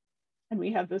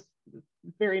we have this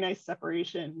very nice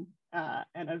separation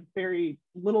and a very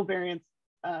little variance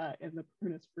in the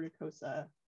Prunus fruticosa,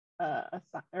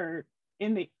 or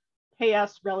in the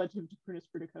KS relative to Prunus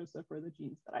fruticosa for the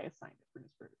genes that I assigned to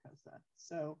Prunus fruticosa.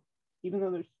 So even though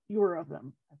there's fewer of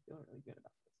them, I feel really good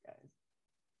about this, guys.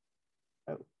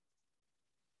 Oh,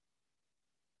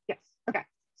 yes, okay.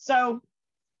 So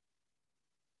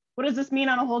what does this mean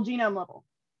on a whole genome level?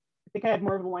 I think I had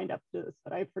more of a wind up to this,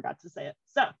 but I forgot to say it.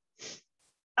 So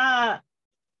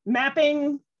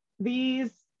mapping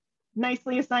these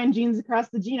nicely assigned genes across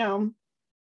the genome,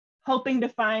 hoping to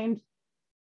find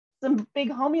some big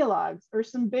homologs or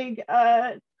some big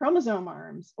chromosome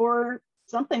arms or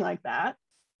something like that.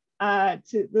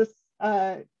 To this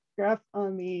graph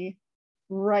on the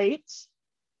right,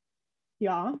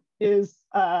 yeah, is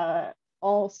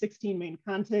all 16 main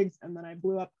contigs, and then I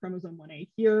blew up chromosome 1A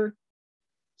here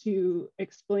to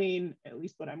explain at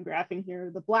least what I'm graphing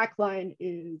here. The black line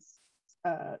is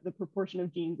the proportion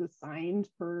of genes assigned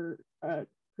per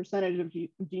percentage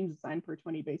of genes assigned per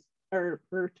 20 base or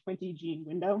per 20 gene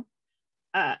window.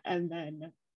 And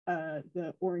then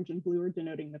the orange and blue are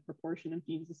denoting the proportion of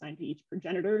genes assigned to each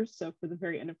progenitor. So for the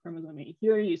very end of chromosome 8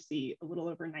 here, you see a little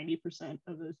over 90%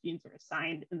 of those genes are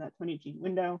assigned in that 20 gene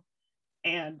window.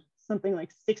 And something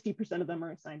like 60% of them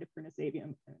are assigned to Prunus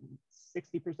avium, and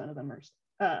 60% of them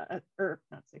are, or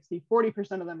not 60,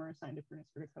 40% of them are assigned to Prunus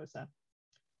verticosa.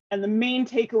 And the main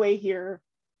takeaway here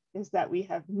is that we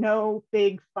have no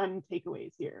big fun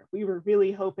takeaways here. We were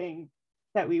really hoping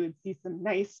that we would see some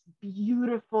nice,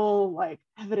 beautiful, like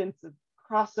evidence of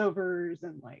crossovers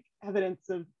and like evidence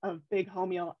of big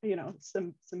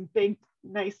some big,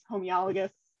 nice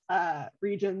homologous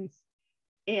regions.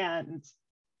 And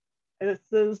this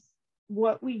is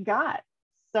what we got.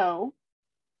 So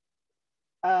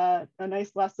a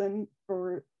nice lesson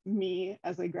for me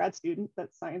as a grad student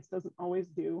that science doesn't always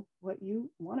do what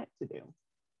you want it to do.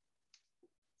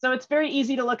 So it's very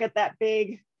easy to look at that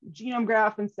big genome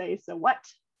graph and say, so what,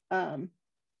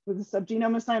 with the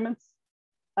subgenome assignments.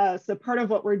 So part of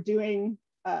what we're doing,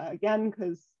 again,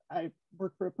 because I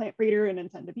work for a plant breeder and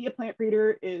intend to be a plant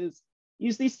breeder, is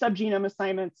use these subgenome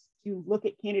assignments to look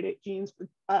at candidate genes for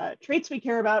traits we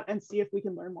care about and see if we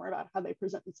can learn more about how they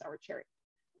present in sour cherry.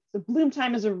 So bloom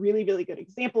time is a really, really good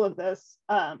example of this,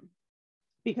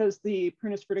 because the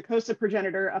Prunus verticosa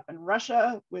progenitor up in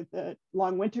Russia with the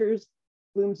long winters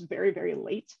blooms very, very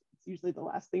late. It's usually the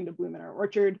last thing to bloom in our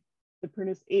orchard. The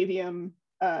Prunus avium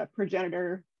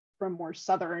progenitor from more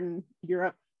southern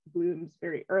Europe blooms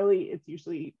very early. It's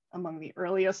usually among the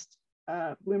earliest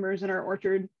bloomers in our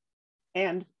orchard.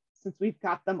 And since we've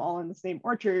got them all in the same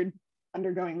orchard,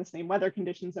 undergoing the same weather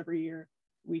conditions every year,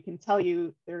 we can tell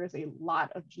you there is a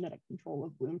lot of genetic control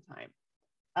of bloom time.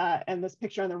 And this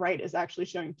picture on the right is actually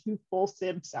showing 2 full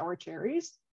sibbed sour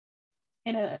cherries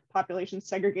in a population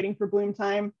segregating for bloom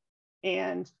time.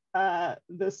 And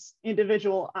this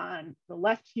individual on the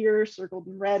left here, circled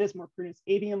in red, is more Prunus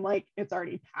avium-like. It's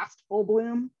already past full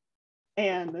bloom.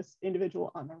 And this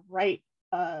individual on the right,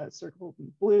 circled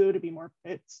in blue to be more,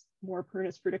 it's more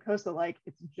Prunus verticosa-like.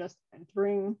 It's just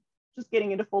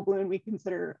getting into full bloom. We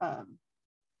consider,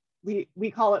 we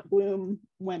call it bloom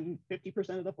when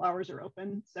 50% of the flowers are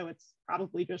open. So it's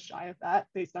probably just shy of that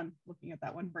based on looking at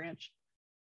that one branch.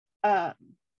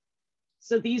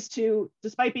 So these two,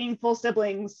 despite being full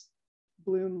siblings,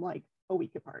 bloom like a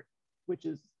week apart, which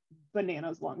is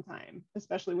bananas long time,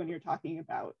 especially when you're talking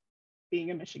about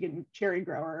being a Michigan cherry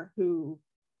grower who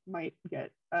might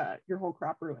get your whole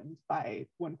crop ruined by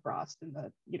one frost in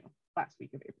the last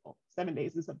week of April. 7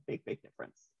 days is a big, big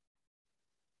difference.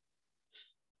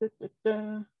 Let's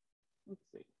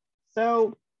see.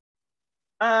 So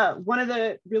one of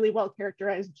the really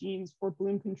well-characterized genes for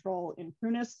bloom control in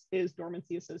Prunus is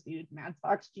dormancy-associated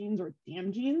Madsbox genes, or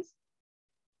DAM genes.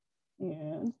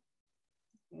 And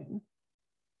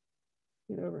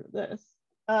get over to this.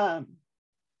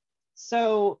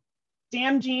 So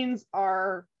DAM genes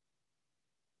are,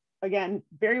 again,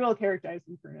 very well characterized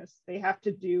in Prunus. They have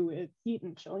to do with heat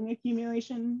and chilling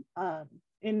accumulation.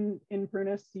 In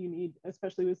Prunus, you need,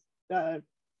 especially with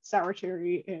sour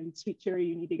cherry and sweet cherry,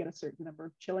 you need to get a certain number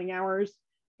of chilling hours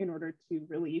in order to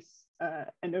release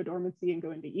endodormancy and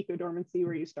go into ecodormancy,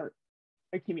 where you start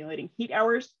accumulating heat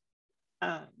hours.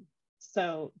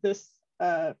 So this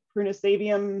Prunus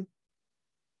avium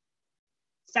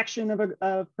section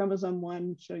of chromosome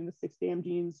 1 showing the 6 DAM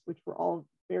genes, which were all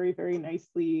very, very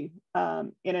nicely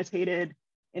annotated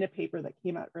in a paper that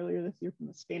came out earlier this year from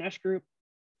the Spanish group,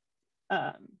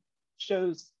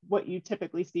 shows what you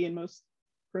typically see in most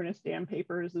Prunus DAM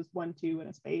papers is 1, 2, and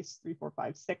a space, 3, 4,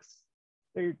 5, 6.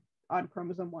 They're on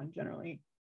chromosome 1 generally.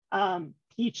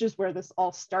 Peach is where this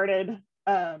all started.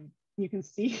 You can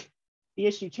see the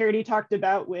issue Charity talked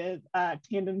about with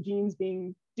tandem genes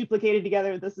being duplicated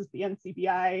together. This is the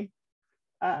NCBI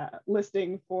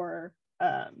listing for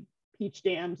peach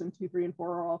dams, and 2, 3, and 4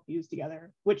 are all fused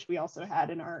together, which we also had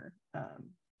in our,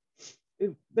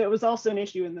 there was also an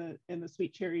issue in the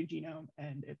sweet cherry genome,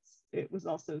 and it was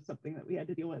also something that we had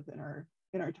to deal with in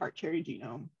our tart cherry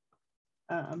genome.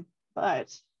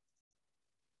 But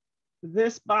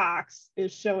this box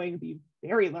is showing the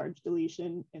very large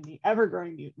deletion in the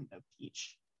ever-growing mutant of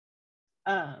peach,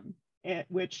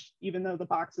 which, even though the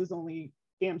box is only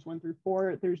DAMs 1 through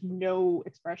 4, there's no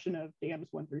expression of DAMs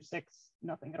 1 through 6,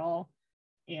 nothing at all.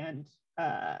 And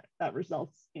that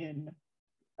results in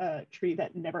a tree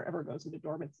that never ever goes into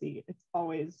dormancy.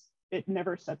 It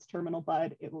never sets terminal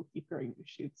bud. It will keep growing new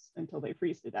shoots until they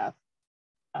freeze to death,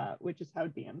 which is how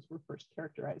DAMs were first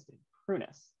characterized in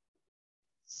Prunus.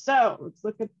 So let's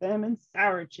look at them in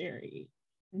sour cherry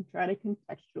and try to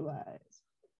contextualize.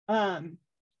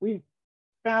 We've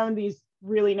found these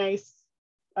really nice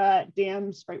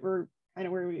dams right where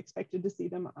we expected to see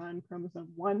them on chromosome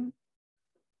 1.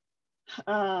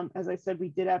 As I said, we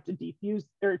did have to defuse,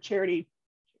 or Charity,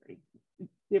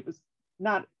 it was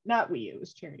not we, it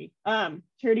was Charity.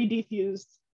 Charity defused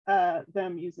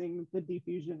them using the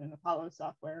diffusion and Apollo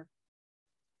software.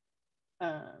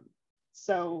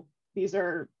 So these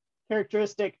are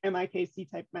characteristic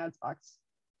MIKC type MADSBox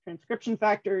transcription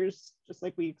factors, just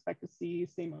like we expect to see,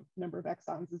 same number of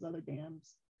exons as other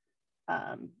dams,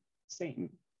 same,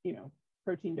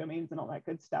 protein domains and all that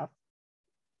good stuff.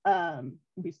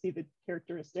 We see the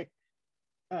characteristic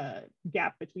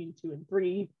gap between 2 and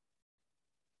 3,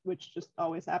 which just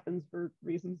always happens for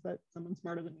reasons that someone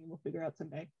smarter than me will figure out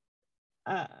someday.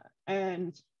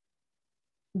 And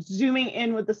zooming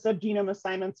in with the subgenome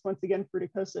assignments, once again,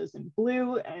 Fruticosa is in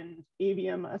blue and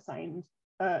avium assigned,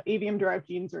 avium derived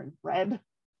genes are in red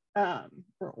or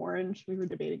orange. We were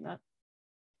debating that.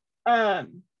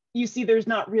 You see there's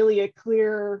not really a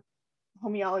clear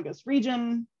homologous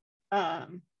region.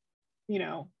 1A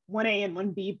and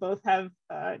 1B both have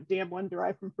DAM1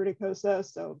 derived from Fruticosa,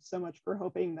 so much for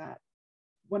hoping that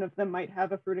one of them might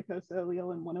have a Fruticosa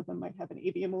allele and one of them might have an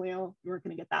avium allele. We weren't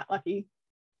going to get that lucky.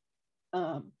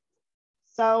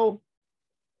 So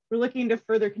we're looking to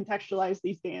further contextualize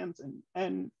these dams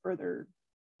and further,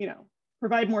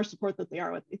 provide more support that they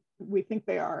are what we think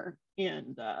they are,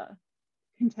 and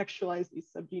contextualize these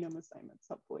subgenome assignments,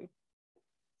 hopefully.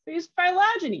 These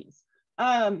phylogenies.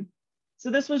 So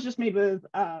this was just made with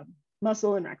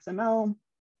muscle and RexML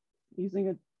using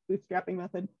a bootstrapping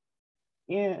method,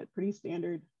 and pretty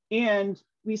standard. And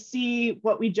we see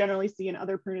what we generally see in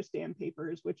other Prunus dam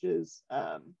papers, which is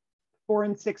 4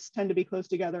 and 6 tend to be close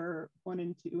together, 1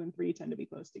 and 2 and 3 tend to be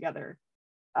close together.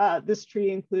 This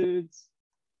tree includes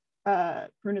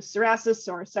Prunus cerasus,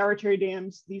 so our sour cherry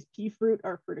dams. These pea fruit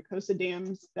are Fruticosa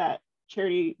dams that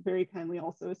Charity very kindly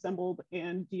also assembled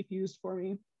and defused for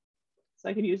me, so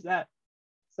I could use that.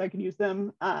 So I could use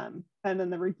them. And then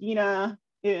the Regina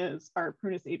is our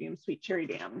Prunus avium sweet cherry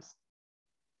dams.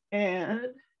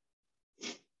 And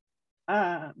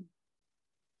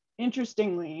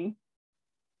interestingly,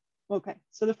 okay,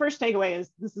 so the first takeaway is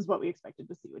this is what we expected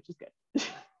to see, which is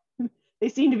good. They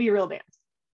seem to be real dams.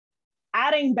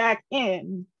 Adding back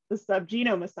in the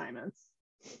subgenome assignments,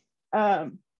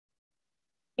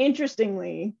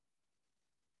 interestingly,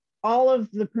 all of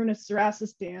the Prunus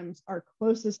cerasus dams are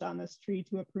closest on this tree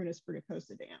to a Prunus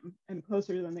Fruticosa dam, and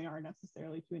closer than they are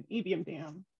necessarily to an avium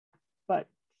dam. But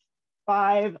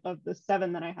 5 of the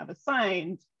 7 that I have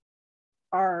assigned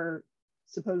are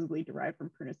supposedly derived from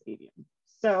Prunus avium.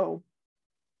 So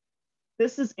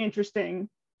this is interesting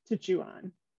to chew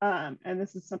on. And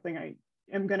this is something I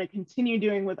am going to continue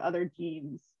doing with other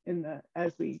genes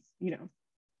as we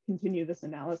continue this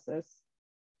analysis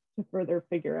to further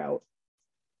figure out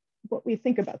what we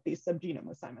think about these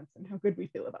subgenome assignments and how good we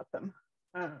feel about them.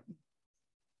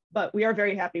 But we are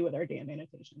very happy with our dam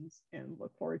annotations and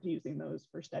look forward to using those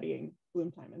for studying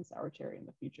bloom time and sour cherry in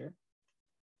the future.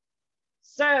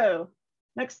 So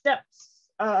next steps,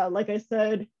 like I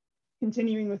said,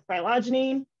 continuing with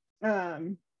phylogeny,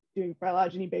 doing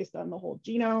phylogeny based on the whole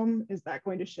genome. Is that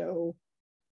going to show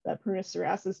that Prunus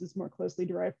cerasus is more closely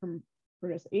derived from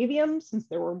Prunus avium, since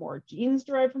there were more genes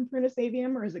derived from Prunus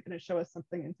avium, or is it going to show us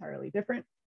something entirely different?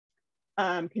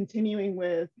 Continuing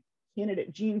with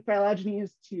candidate gene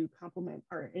phylogenies to complement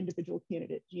our individual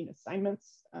candidate gene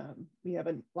assignments. We have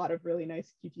a lot of really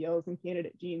nice QTLs and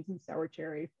candidate genes in sour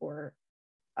cherry for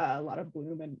a lot of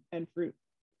bloom and fruit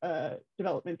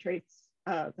development traits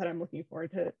that I'm looking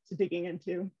forward to digging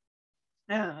into.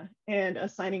 And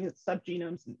assigning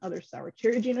subgenomes and other sour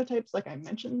cherry genotypes, like I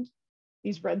mentioned.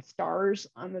 These red stars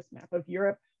on this map of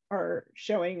Europe are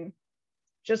showing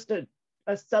just a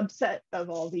subset of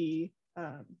all the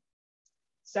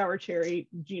sour cherry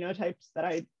genotypes that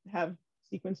I have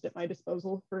sequenced at my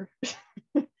disposal for,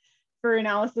 for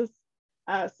analysis.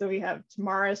 So we have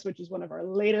Tamaris, which is one of our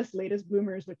latest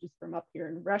bloomers, which is from up here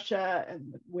in Russia.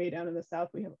 And way down in the south,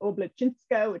 we have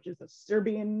Oblačinska, which is a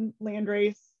Serbian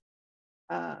landrace.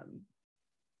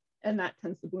 And that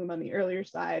tends to bloom on the earlier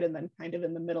side. And then kind of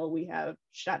in the middle, we have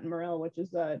Schattenmorel, which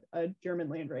is a German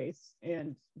landrace.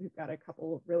 And we've got a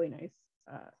couple of really nice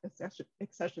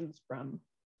accessions from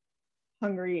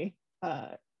Hungary,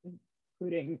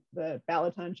 including the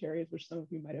Balaton cherries, which some of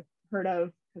you might have heard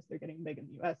of because they're getting big in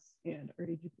the US, and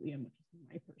Erdigulium, which is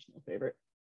my personal favorite.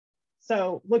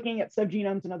 So looking at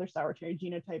subgenomes and other sour cherry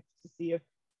genotypes to see if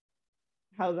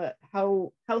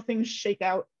how things shake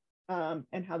out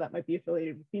and how that might be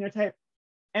affiliated with phenotype.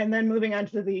 And then moving on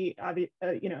to the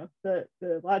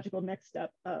logical next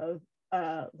step of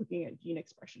looking at gene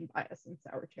expression bias in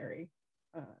sour cherry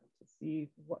to see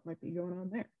what might be going on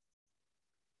there.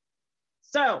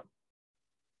 So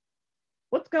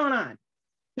what's going on?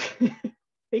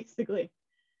 Basically,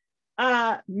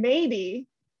 maybe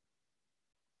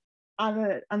on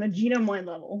the genome line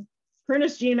level,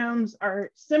 Prunus genomes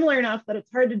are similar enough that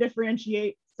it's hard to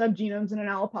differentiate subgenomes in an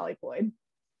allopolyploid.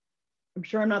 I'm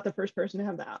sure I'm not the first person to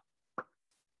have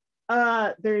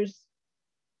that. There's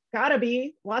gotta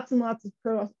be lots and lots of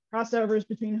crossovers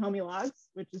between homologs,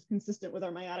 which is consistent with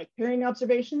our meiotic pairing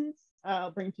observations.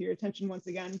 I'll bring to your attention once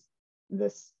again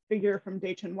this figure from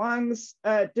Dai-Chun Wang's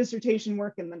dissertation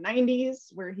work in the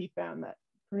 90s, where he found that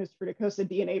Prunus fruticosa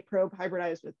DNA probe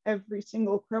hybridized with every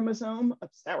single chromosome of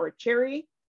sour cherry.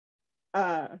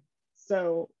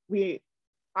 So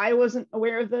I wasn't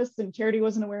aware of this, and Charity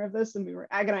wasn't aware of this, and we were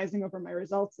agonizing over my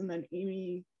results. And then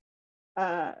Amy,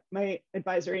 my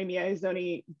advisor, Amy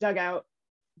Iazzoni, dug out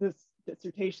this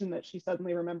dissertation that she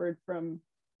suddenly remembered from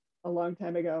a long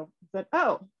time ago. Said,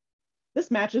 "Oh,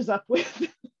 this matches up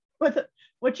with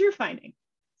what you're finding."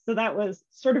 So that was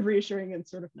sort of reassuring and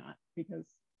sort of not, because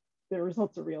the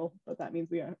results are real, but that means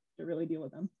we have to really deal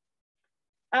with them.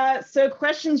 So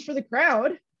questions for the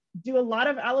crowd. Do a lot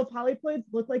of allopolyploids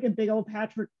look like a big old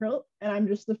patchwork quilt, and I'm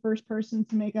just the first person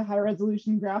to make a high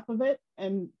resolution graph of it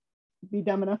and be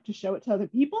dumb enough to show it to other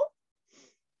people?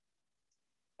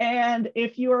 And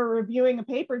if you are reviewing a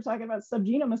paper talking about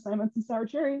subgenome assignments in sour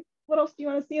cherry, what else do you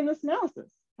want to see in this analysis?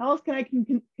 How else can I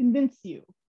convince you?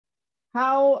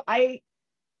 How I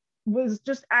was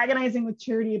just agonizing with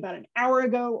Charity about an hour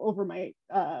ago over my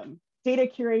data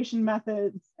curation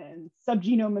methods and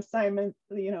subgenome assignments,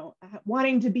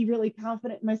 wanting to be really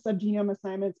confident in my subgenome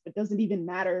assignments, but does it even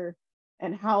matter?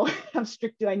 And how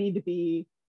strict do I need to be?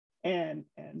 And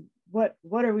what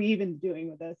are we even doing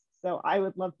with this? So I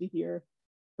would love to hear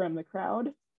from the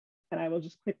crowd. And I will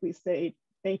just quickly say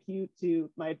thank you to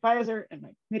my advisor and my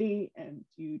committee, and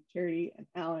to Charity and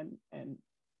Alan. And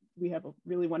we have a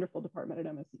really wonderful department at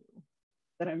MSU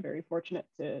that I'm very fortunate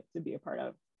to be a part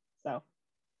of. So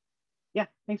yeah,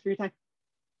 thanks for your time.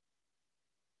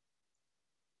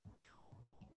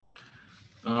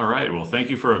 All right, well, thank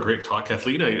you for a great talk,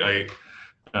 Kathleen. I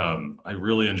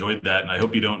really enjoyed that, and I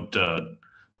hope you don't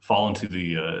fall into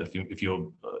the, if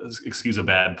you'll excuse a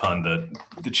bad pun,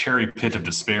 the cherry pit of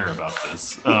despair about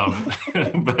this.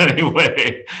 But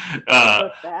anyway,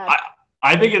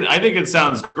 I think it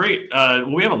sounds great.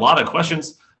 We have a lot of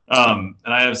questions, and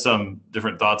I have some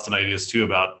different thoughts and ideas too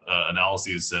about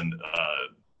analyses, and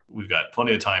we've got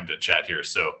plenty of time to chat here.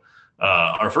 So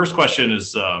our first question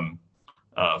is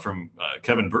from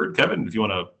Kevin Bird. Kevin, if you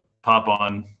want to pop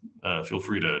on, feel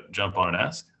free to jump on and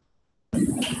ask.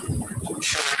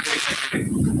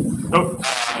 Oh.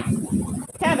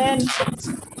 Kevin.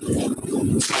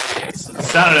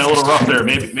 Sounded a little rough there.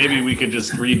 Maybe we could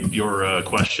just read your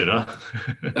question, huh?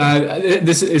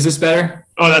 Is this better?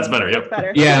 Oh, that's better. Yep.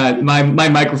 Better. Yeah, my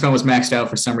microphone was maxed out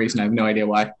for some reason. I have no idea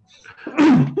why.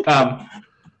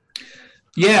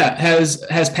 Yeah,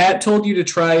 has Pat told you to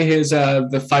try his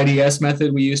the PhyDS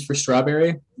method we used for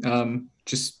strawberry?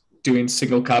 Just doing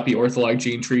single copy ortholog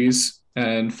gene trees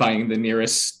and finding the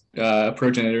nearest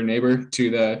progenitor neighbor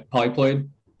to the polyploid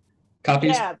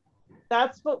copies? Yeah,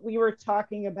 that's what we were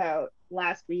talking about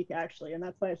last week, actually, and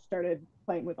that's why I started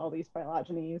playing with all these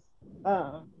phylogenies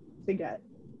to get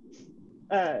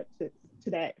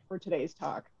for today's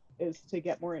talk, is to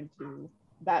get more into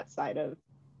that side of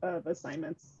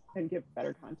assignments and give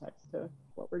better context to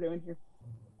what we're doing here.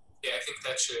 Yeah, I think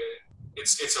that should.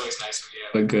 It's always nice when you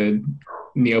have a good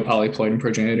neopolyploid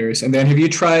progenitors. And then have you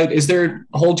tried, is there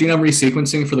whole genome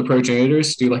resequencing for the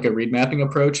progenitors? Do like a read mapping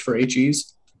approach for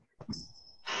HEs?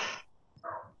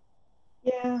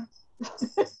 Yeah,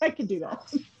 I could do that.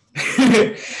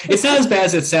 It's not as bad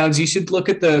as it sounds. You should look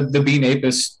at the Bean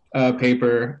Apis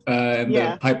paper and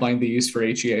the pipeline they use for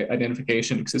HE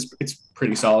identification, because it's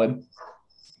pretty solid.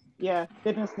 Yeah,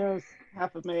 goodness knows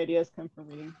half of my ideas come from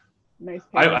reading nice.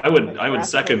 I would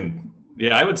second.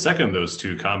 Yeah, I would second those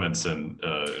two comments, and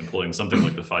employing something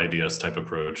like the PhyDS type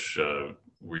approach,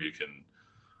 where you can,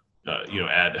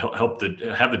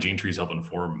 have the gene trees help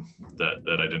inform that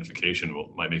identification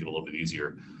might make it a little bit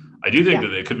easier. I do think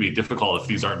that it could be difficult if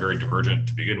these aren't very divergent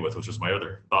to begin with, which was my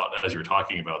other thought as you were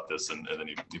talking about this, and then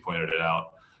you pointed it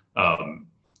out.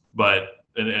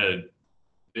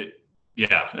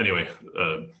 Anyway,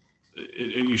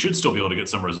 you should still be able to get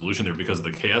some resolution there because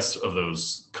the KS of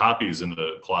those copies in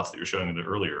the plots that you're showing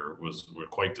earlier were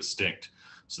quite distinct.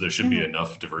 So there should be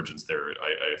enough divergence there.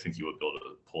 I think you would be able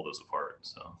to pull those apart.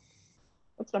 So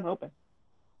that's what I'm hoping.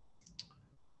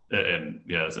 And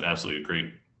yeah, it's an absolutely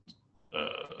great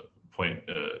point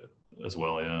as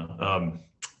well. Yeah. All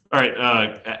right,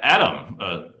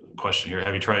 Adam. Question here: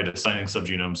 have you tried assigning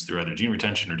subgenomes through either gene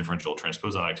retention or differential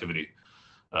transposon activity?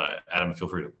 Adam, feel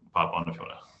free to pop on if you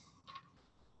want to.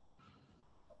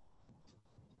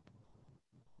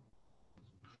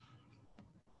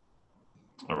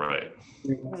 All right.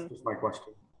 That's just my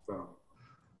question. So.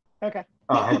 Okay.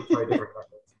 Have you tried different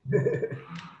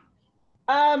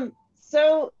methods?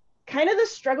 So kind of the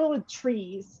struggle with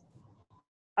trees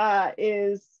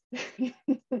is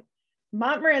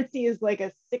Montmorency is like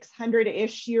a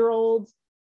 600-ish year old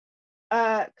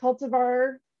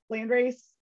cultivar landrace,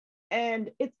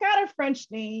 and it's got a French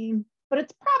name, but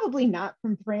it's probably not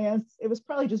from France. It was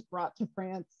probably just brought to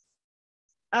France,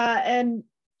 and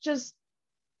just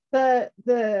the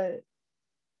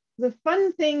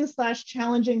fun thing /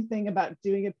 challenging thing about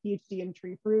doing a PhD in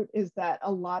tree fruit is that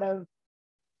a lot of,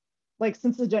 like,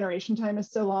 since the generation time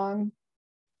is so long,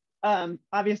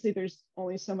 obviously there's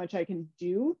only so much I can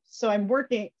do. So I'm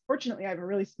working, fortunately I have a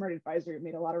really smart advisor who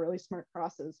made a lot of really smart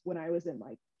crosses when I was in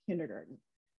like kindergarten.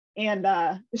 And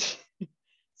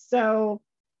so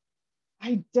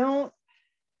I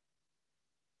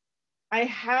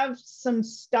have some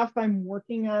stuff I'm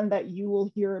working on that you will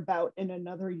hear about in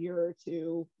another year or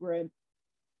two, where I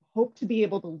hope to be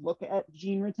able to look at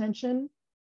gene retention.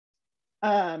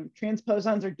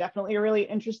 Transposons are definitely a really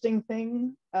interesting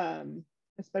thing.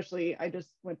 Especially, I just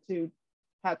went to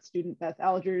Pat's student Beth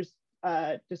Alger's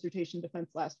dissertation defense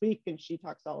last week, and she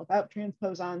talks all about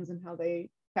transposons and how they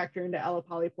factor into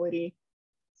allopolyploidy.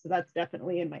 So that's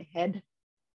definitely in my head.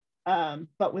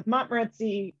 But with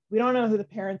Montmorency, we don't know who the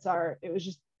parents are. It was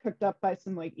just cooked up by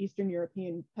some like Eastern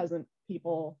European peasant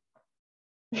people.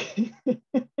 Right,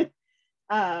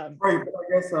 but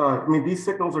I guess, I mean, these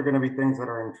signals are going to be things that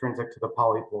are intrinsic to the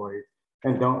polyploid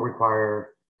and don't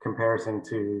require comparison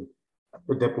to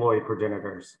the diploid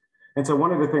progenitors. And so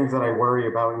one of the things that I worry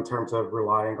about in terms of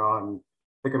relying on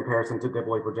the comparison to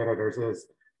diploid progenitors is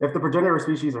if the progenitor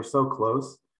species are so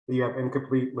close that you have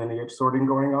incomplete lineage sorting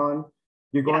going on,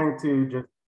 you're going to just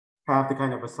have the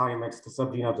kind of assignments to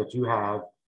subgenomes that you have,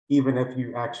 even if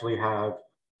you actually have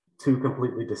two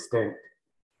completely distinct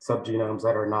subgenomes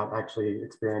that are not actually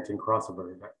experiencing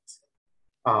crossover events.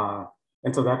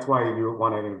 And so that's why you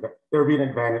want to, there would be an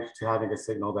advantage to having a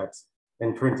signal that's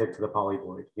intrinsic to the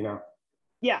polyploid, you know?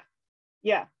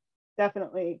 Yeah,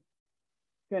 definitely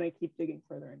going to keep digging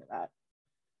further into that.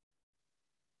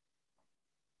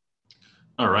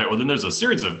 All right, well then there's a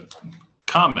series of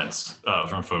comments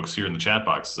from folks here in the chat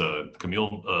box.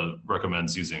 Camille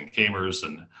recommends using Kamers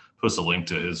and posts a link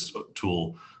to his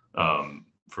tool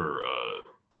for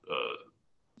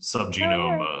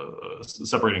subgenome,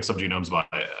 separating subgenomes by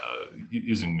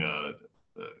using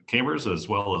Kamers, as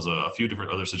well as a few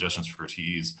different other suggestions for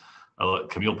TEs. I'll let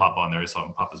Camille pop on there, so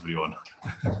I'll pop this video on.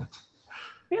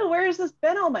 Camille, where has this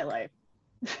been all my life?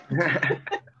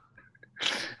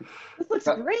 This looks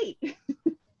great.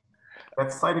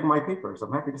 That's citing my papers.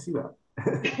 I'm happy to see that.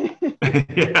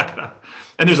 Yeah,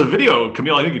 and there's a video,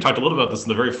 Camille. I think you talked a little about this in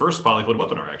the very first Polyploidy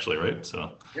webinar, actually, right?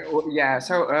 So yeah,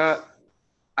 so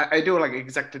I do like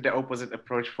exactly the opposite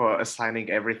approach for assigning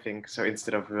everything. So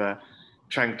instead of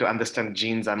trying to understand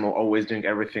genes, I'm always doing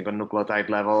everything on nucleotide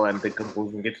level and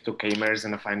decomposing it to Kamers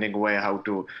and finding a way how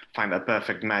to find a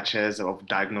perfect matches of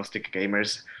diagnostic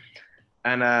Kamers.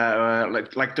 And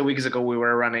like 2 weeks ago, we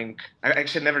were running, I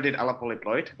actually never did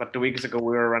allopolyploid, but 2 weeks ago,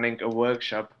 we were running a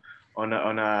workshop on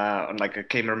like a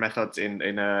Kamer methods in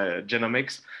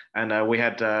genomics. And we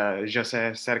had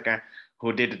José Cerca,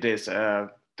 who did this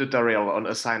tutorial on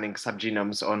assigning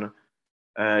subgenomes on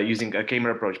using a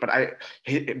Kamer approach. But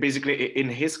basically, in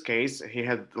his case, he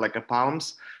had like a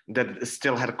palms that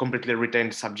still had completely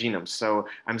retained subgenomes. So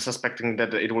I'm suspecting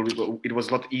that it was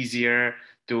a lot easier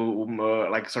to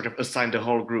like sort of assign the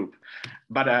whole group.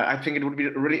 But I think it would be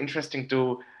really interesting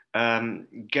to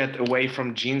get away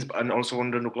from genes and also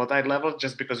on the nucleotide level,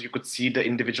 just because you could see the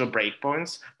individual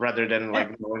breakpoints rather than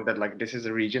like knowing that like this is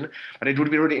a region. But it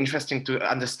would be really interesting to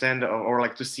understand or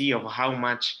like to see of how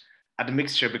much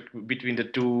admixture between the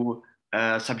two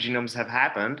subgenomes have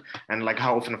happened, and like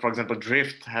how often, for example,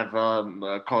 drift have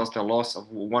caused a loss of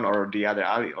one or the other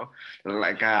allele.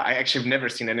 Like I actually have never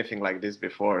seen anything like this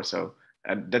before. So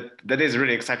that is a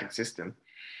really exciting system.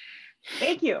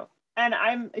 Thank you. And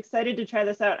I'm excited to try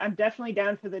this out. I'm definitely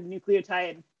down for the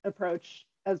nucleotide approach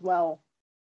as well.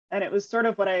 And it was sort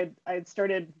of what I had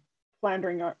started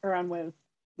floundering around with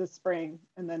this spring,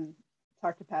 and then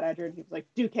talked to Pat Adger, and he was like,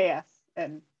 do KS.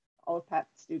 And all of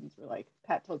Pat's students were like,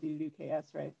 Pat told you to do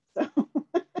KS, right? So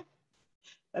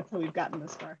that's how we've gotten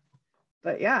this far.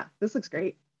 But yeah, this looks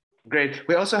great. Great.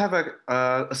 We also have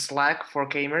a Slack for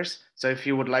gamers. So if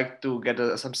you would like to get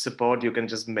some support, you can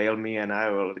just mail me and I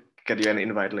will get you an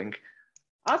invite link.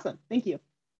 Awesome. Thank you.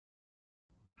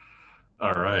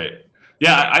 All right.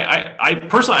 Yeah, I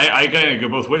personally, I kind of go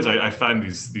both ways. I find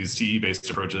these TE-based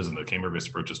approaches and the K-mer-based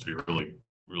approaches to be really,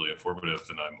 really informative.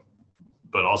 And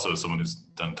but also as someone who's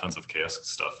done tons of KS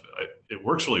stuff, it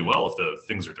works really well if the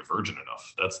things are divergent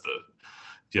enough. If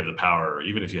you have the power,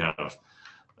 even if you have,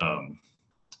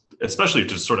 especially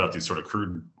to sort out these sort of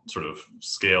crude sort of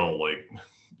scale, like,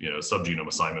 subgenome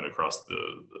assignment across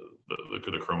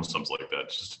the chromosomes like that,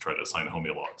 just to try to assign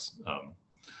homologs.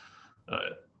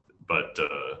 But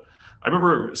I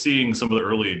remember seeing some of the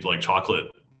early like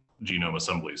chocolate genome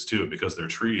assemblies too, because they're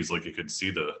trees, like you could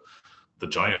see the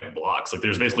giant blocks. Like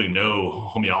there's basically no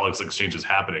homologous exchanges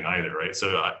happening either, right?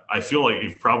 So I feel like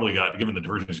you've probably got, given the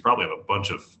divergence, you probably have a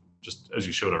bunch of, just as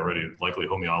you showed already, likely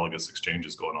homologous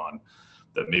exchanges going on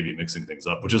that may be mixing things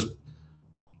up, which is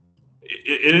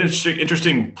an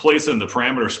interesting place in the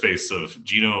parameter space of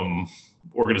genome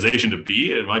organization to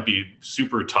be. It might be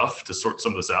super tough to sort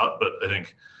some of this out, but I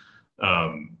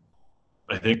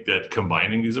think that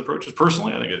combining these approaches,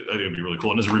 personally, I think it'd be really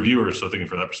cool. And as a reviewer, so thinking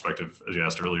from that perspective, as you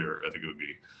asked earlier, I think it would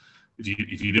be,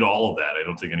 if you did all of that, I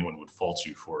don't think anyone would fault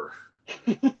you for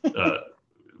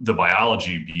the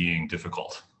biology being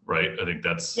difficult, right? I think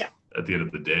that's, at the end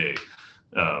of the day,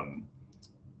 and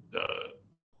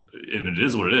it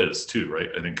is what it is too, right?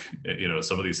 I think,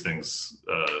 some of these things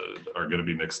are going to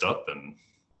be mixed up, and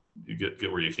you get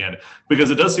where you can,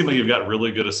 because it does seem like you've got really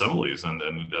good assemblies, and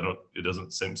it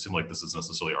doesn't seem like this is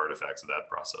necessarily artifacts of that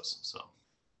process. So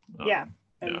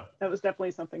that was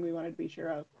definitely something we wanted to be sure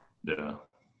of. Yeah.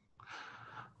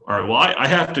 All right. Well, I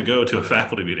have to go to a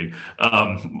faculty meeting.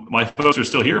 My folks are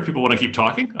still here. If people want to keep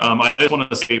talking, I just want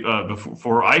to say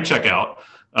before I check out,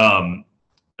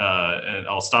 and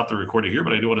I'll stop the recording here,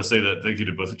 but I do want to say that thank you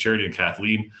to both Charity and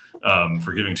Kathleen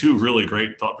for giving two really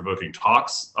great thought-provoking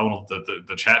talks. I want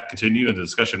the chat continue and the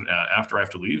discussion after I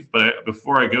have to leave. But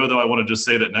before I go, though, I want to just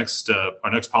say that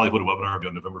our next Polyploidy webinar will be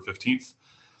on November 15th,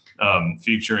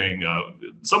 featuring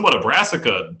somewhat a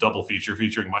Brassica double feature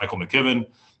featuring Michael McKibben,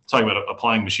 talking about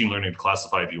applying machine learning to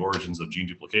classify the origins of gene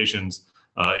duplications,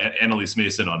 and Annalise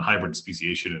Mason on hybrid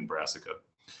speciation in Brassica.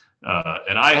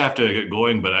 And I have to get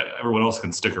going, but everyone else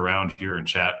can stick around here and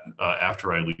chat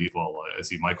after I leave, while I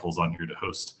see Michael's on here to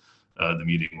host the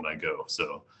meeting when I go.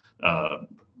 So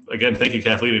again, thank you,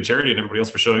 Kathleen and Charity and everybody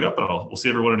else for showing up, and we'll see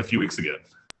everyone in a few weeks again.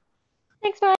 Thanks, bye.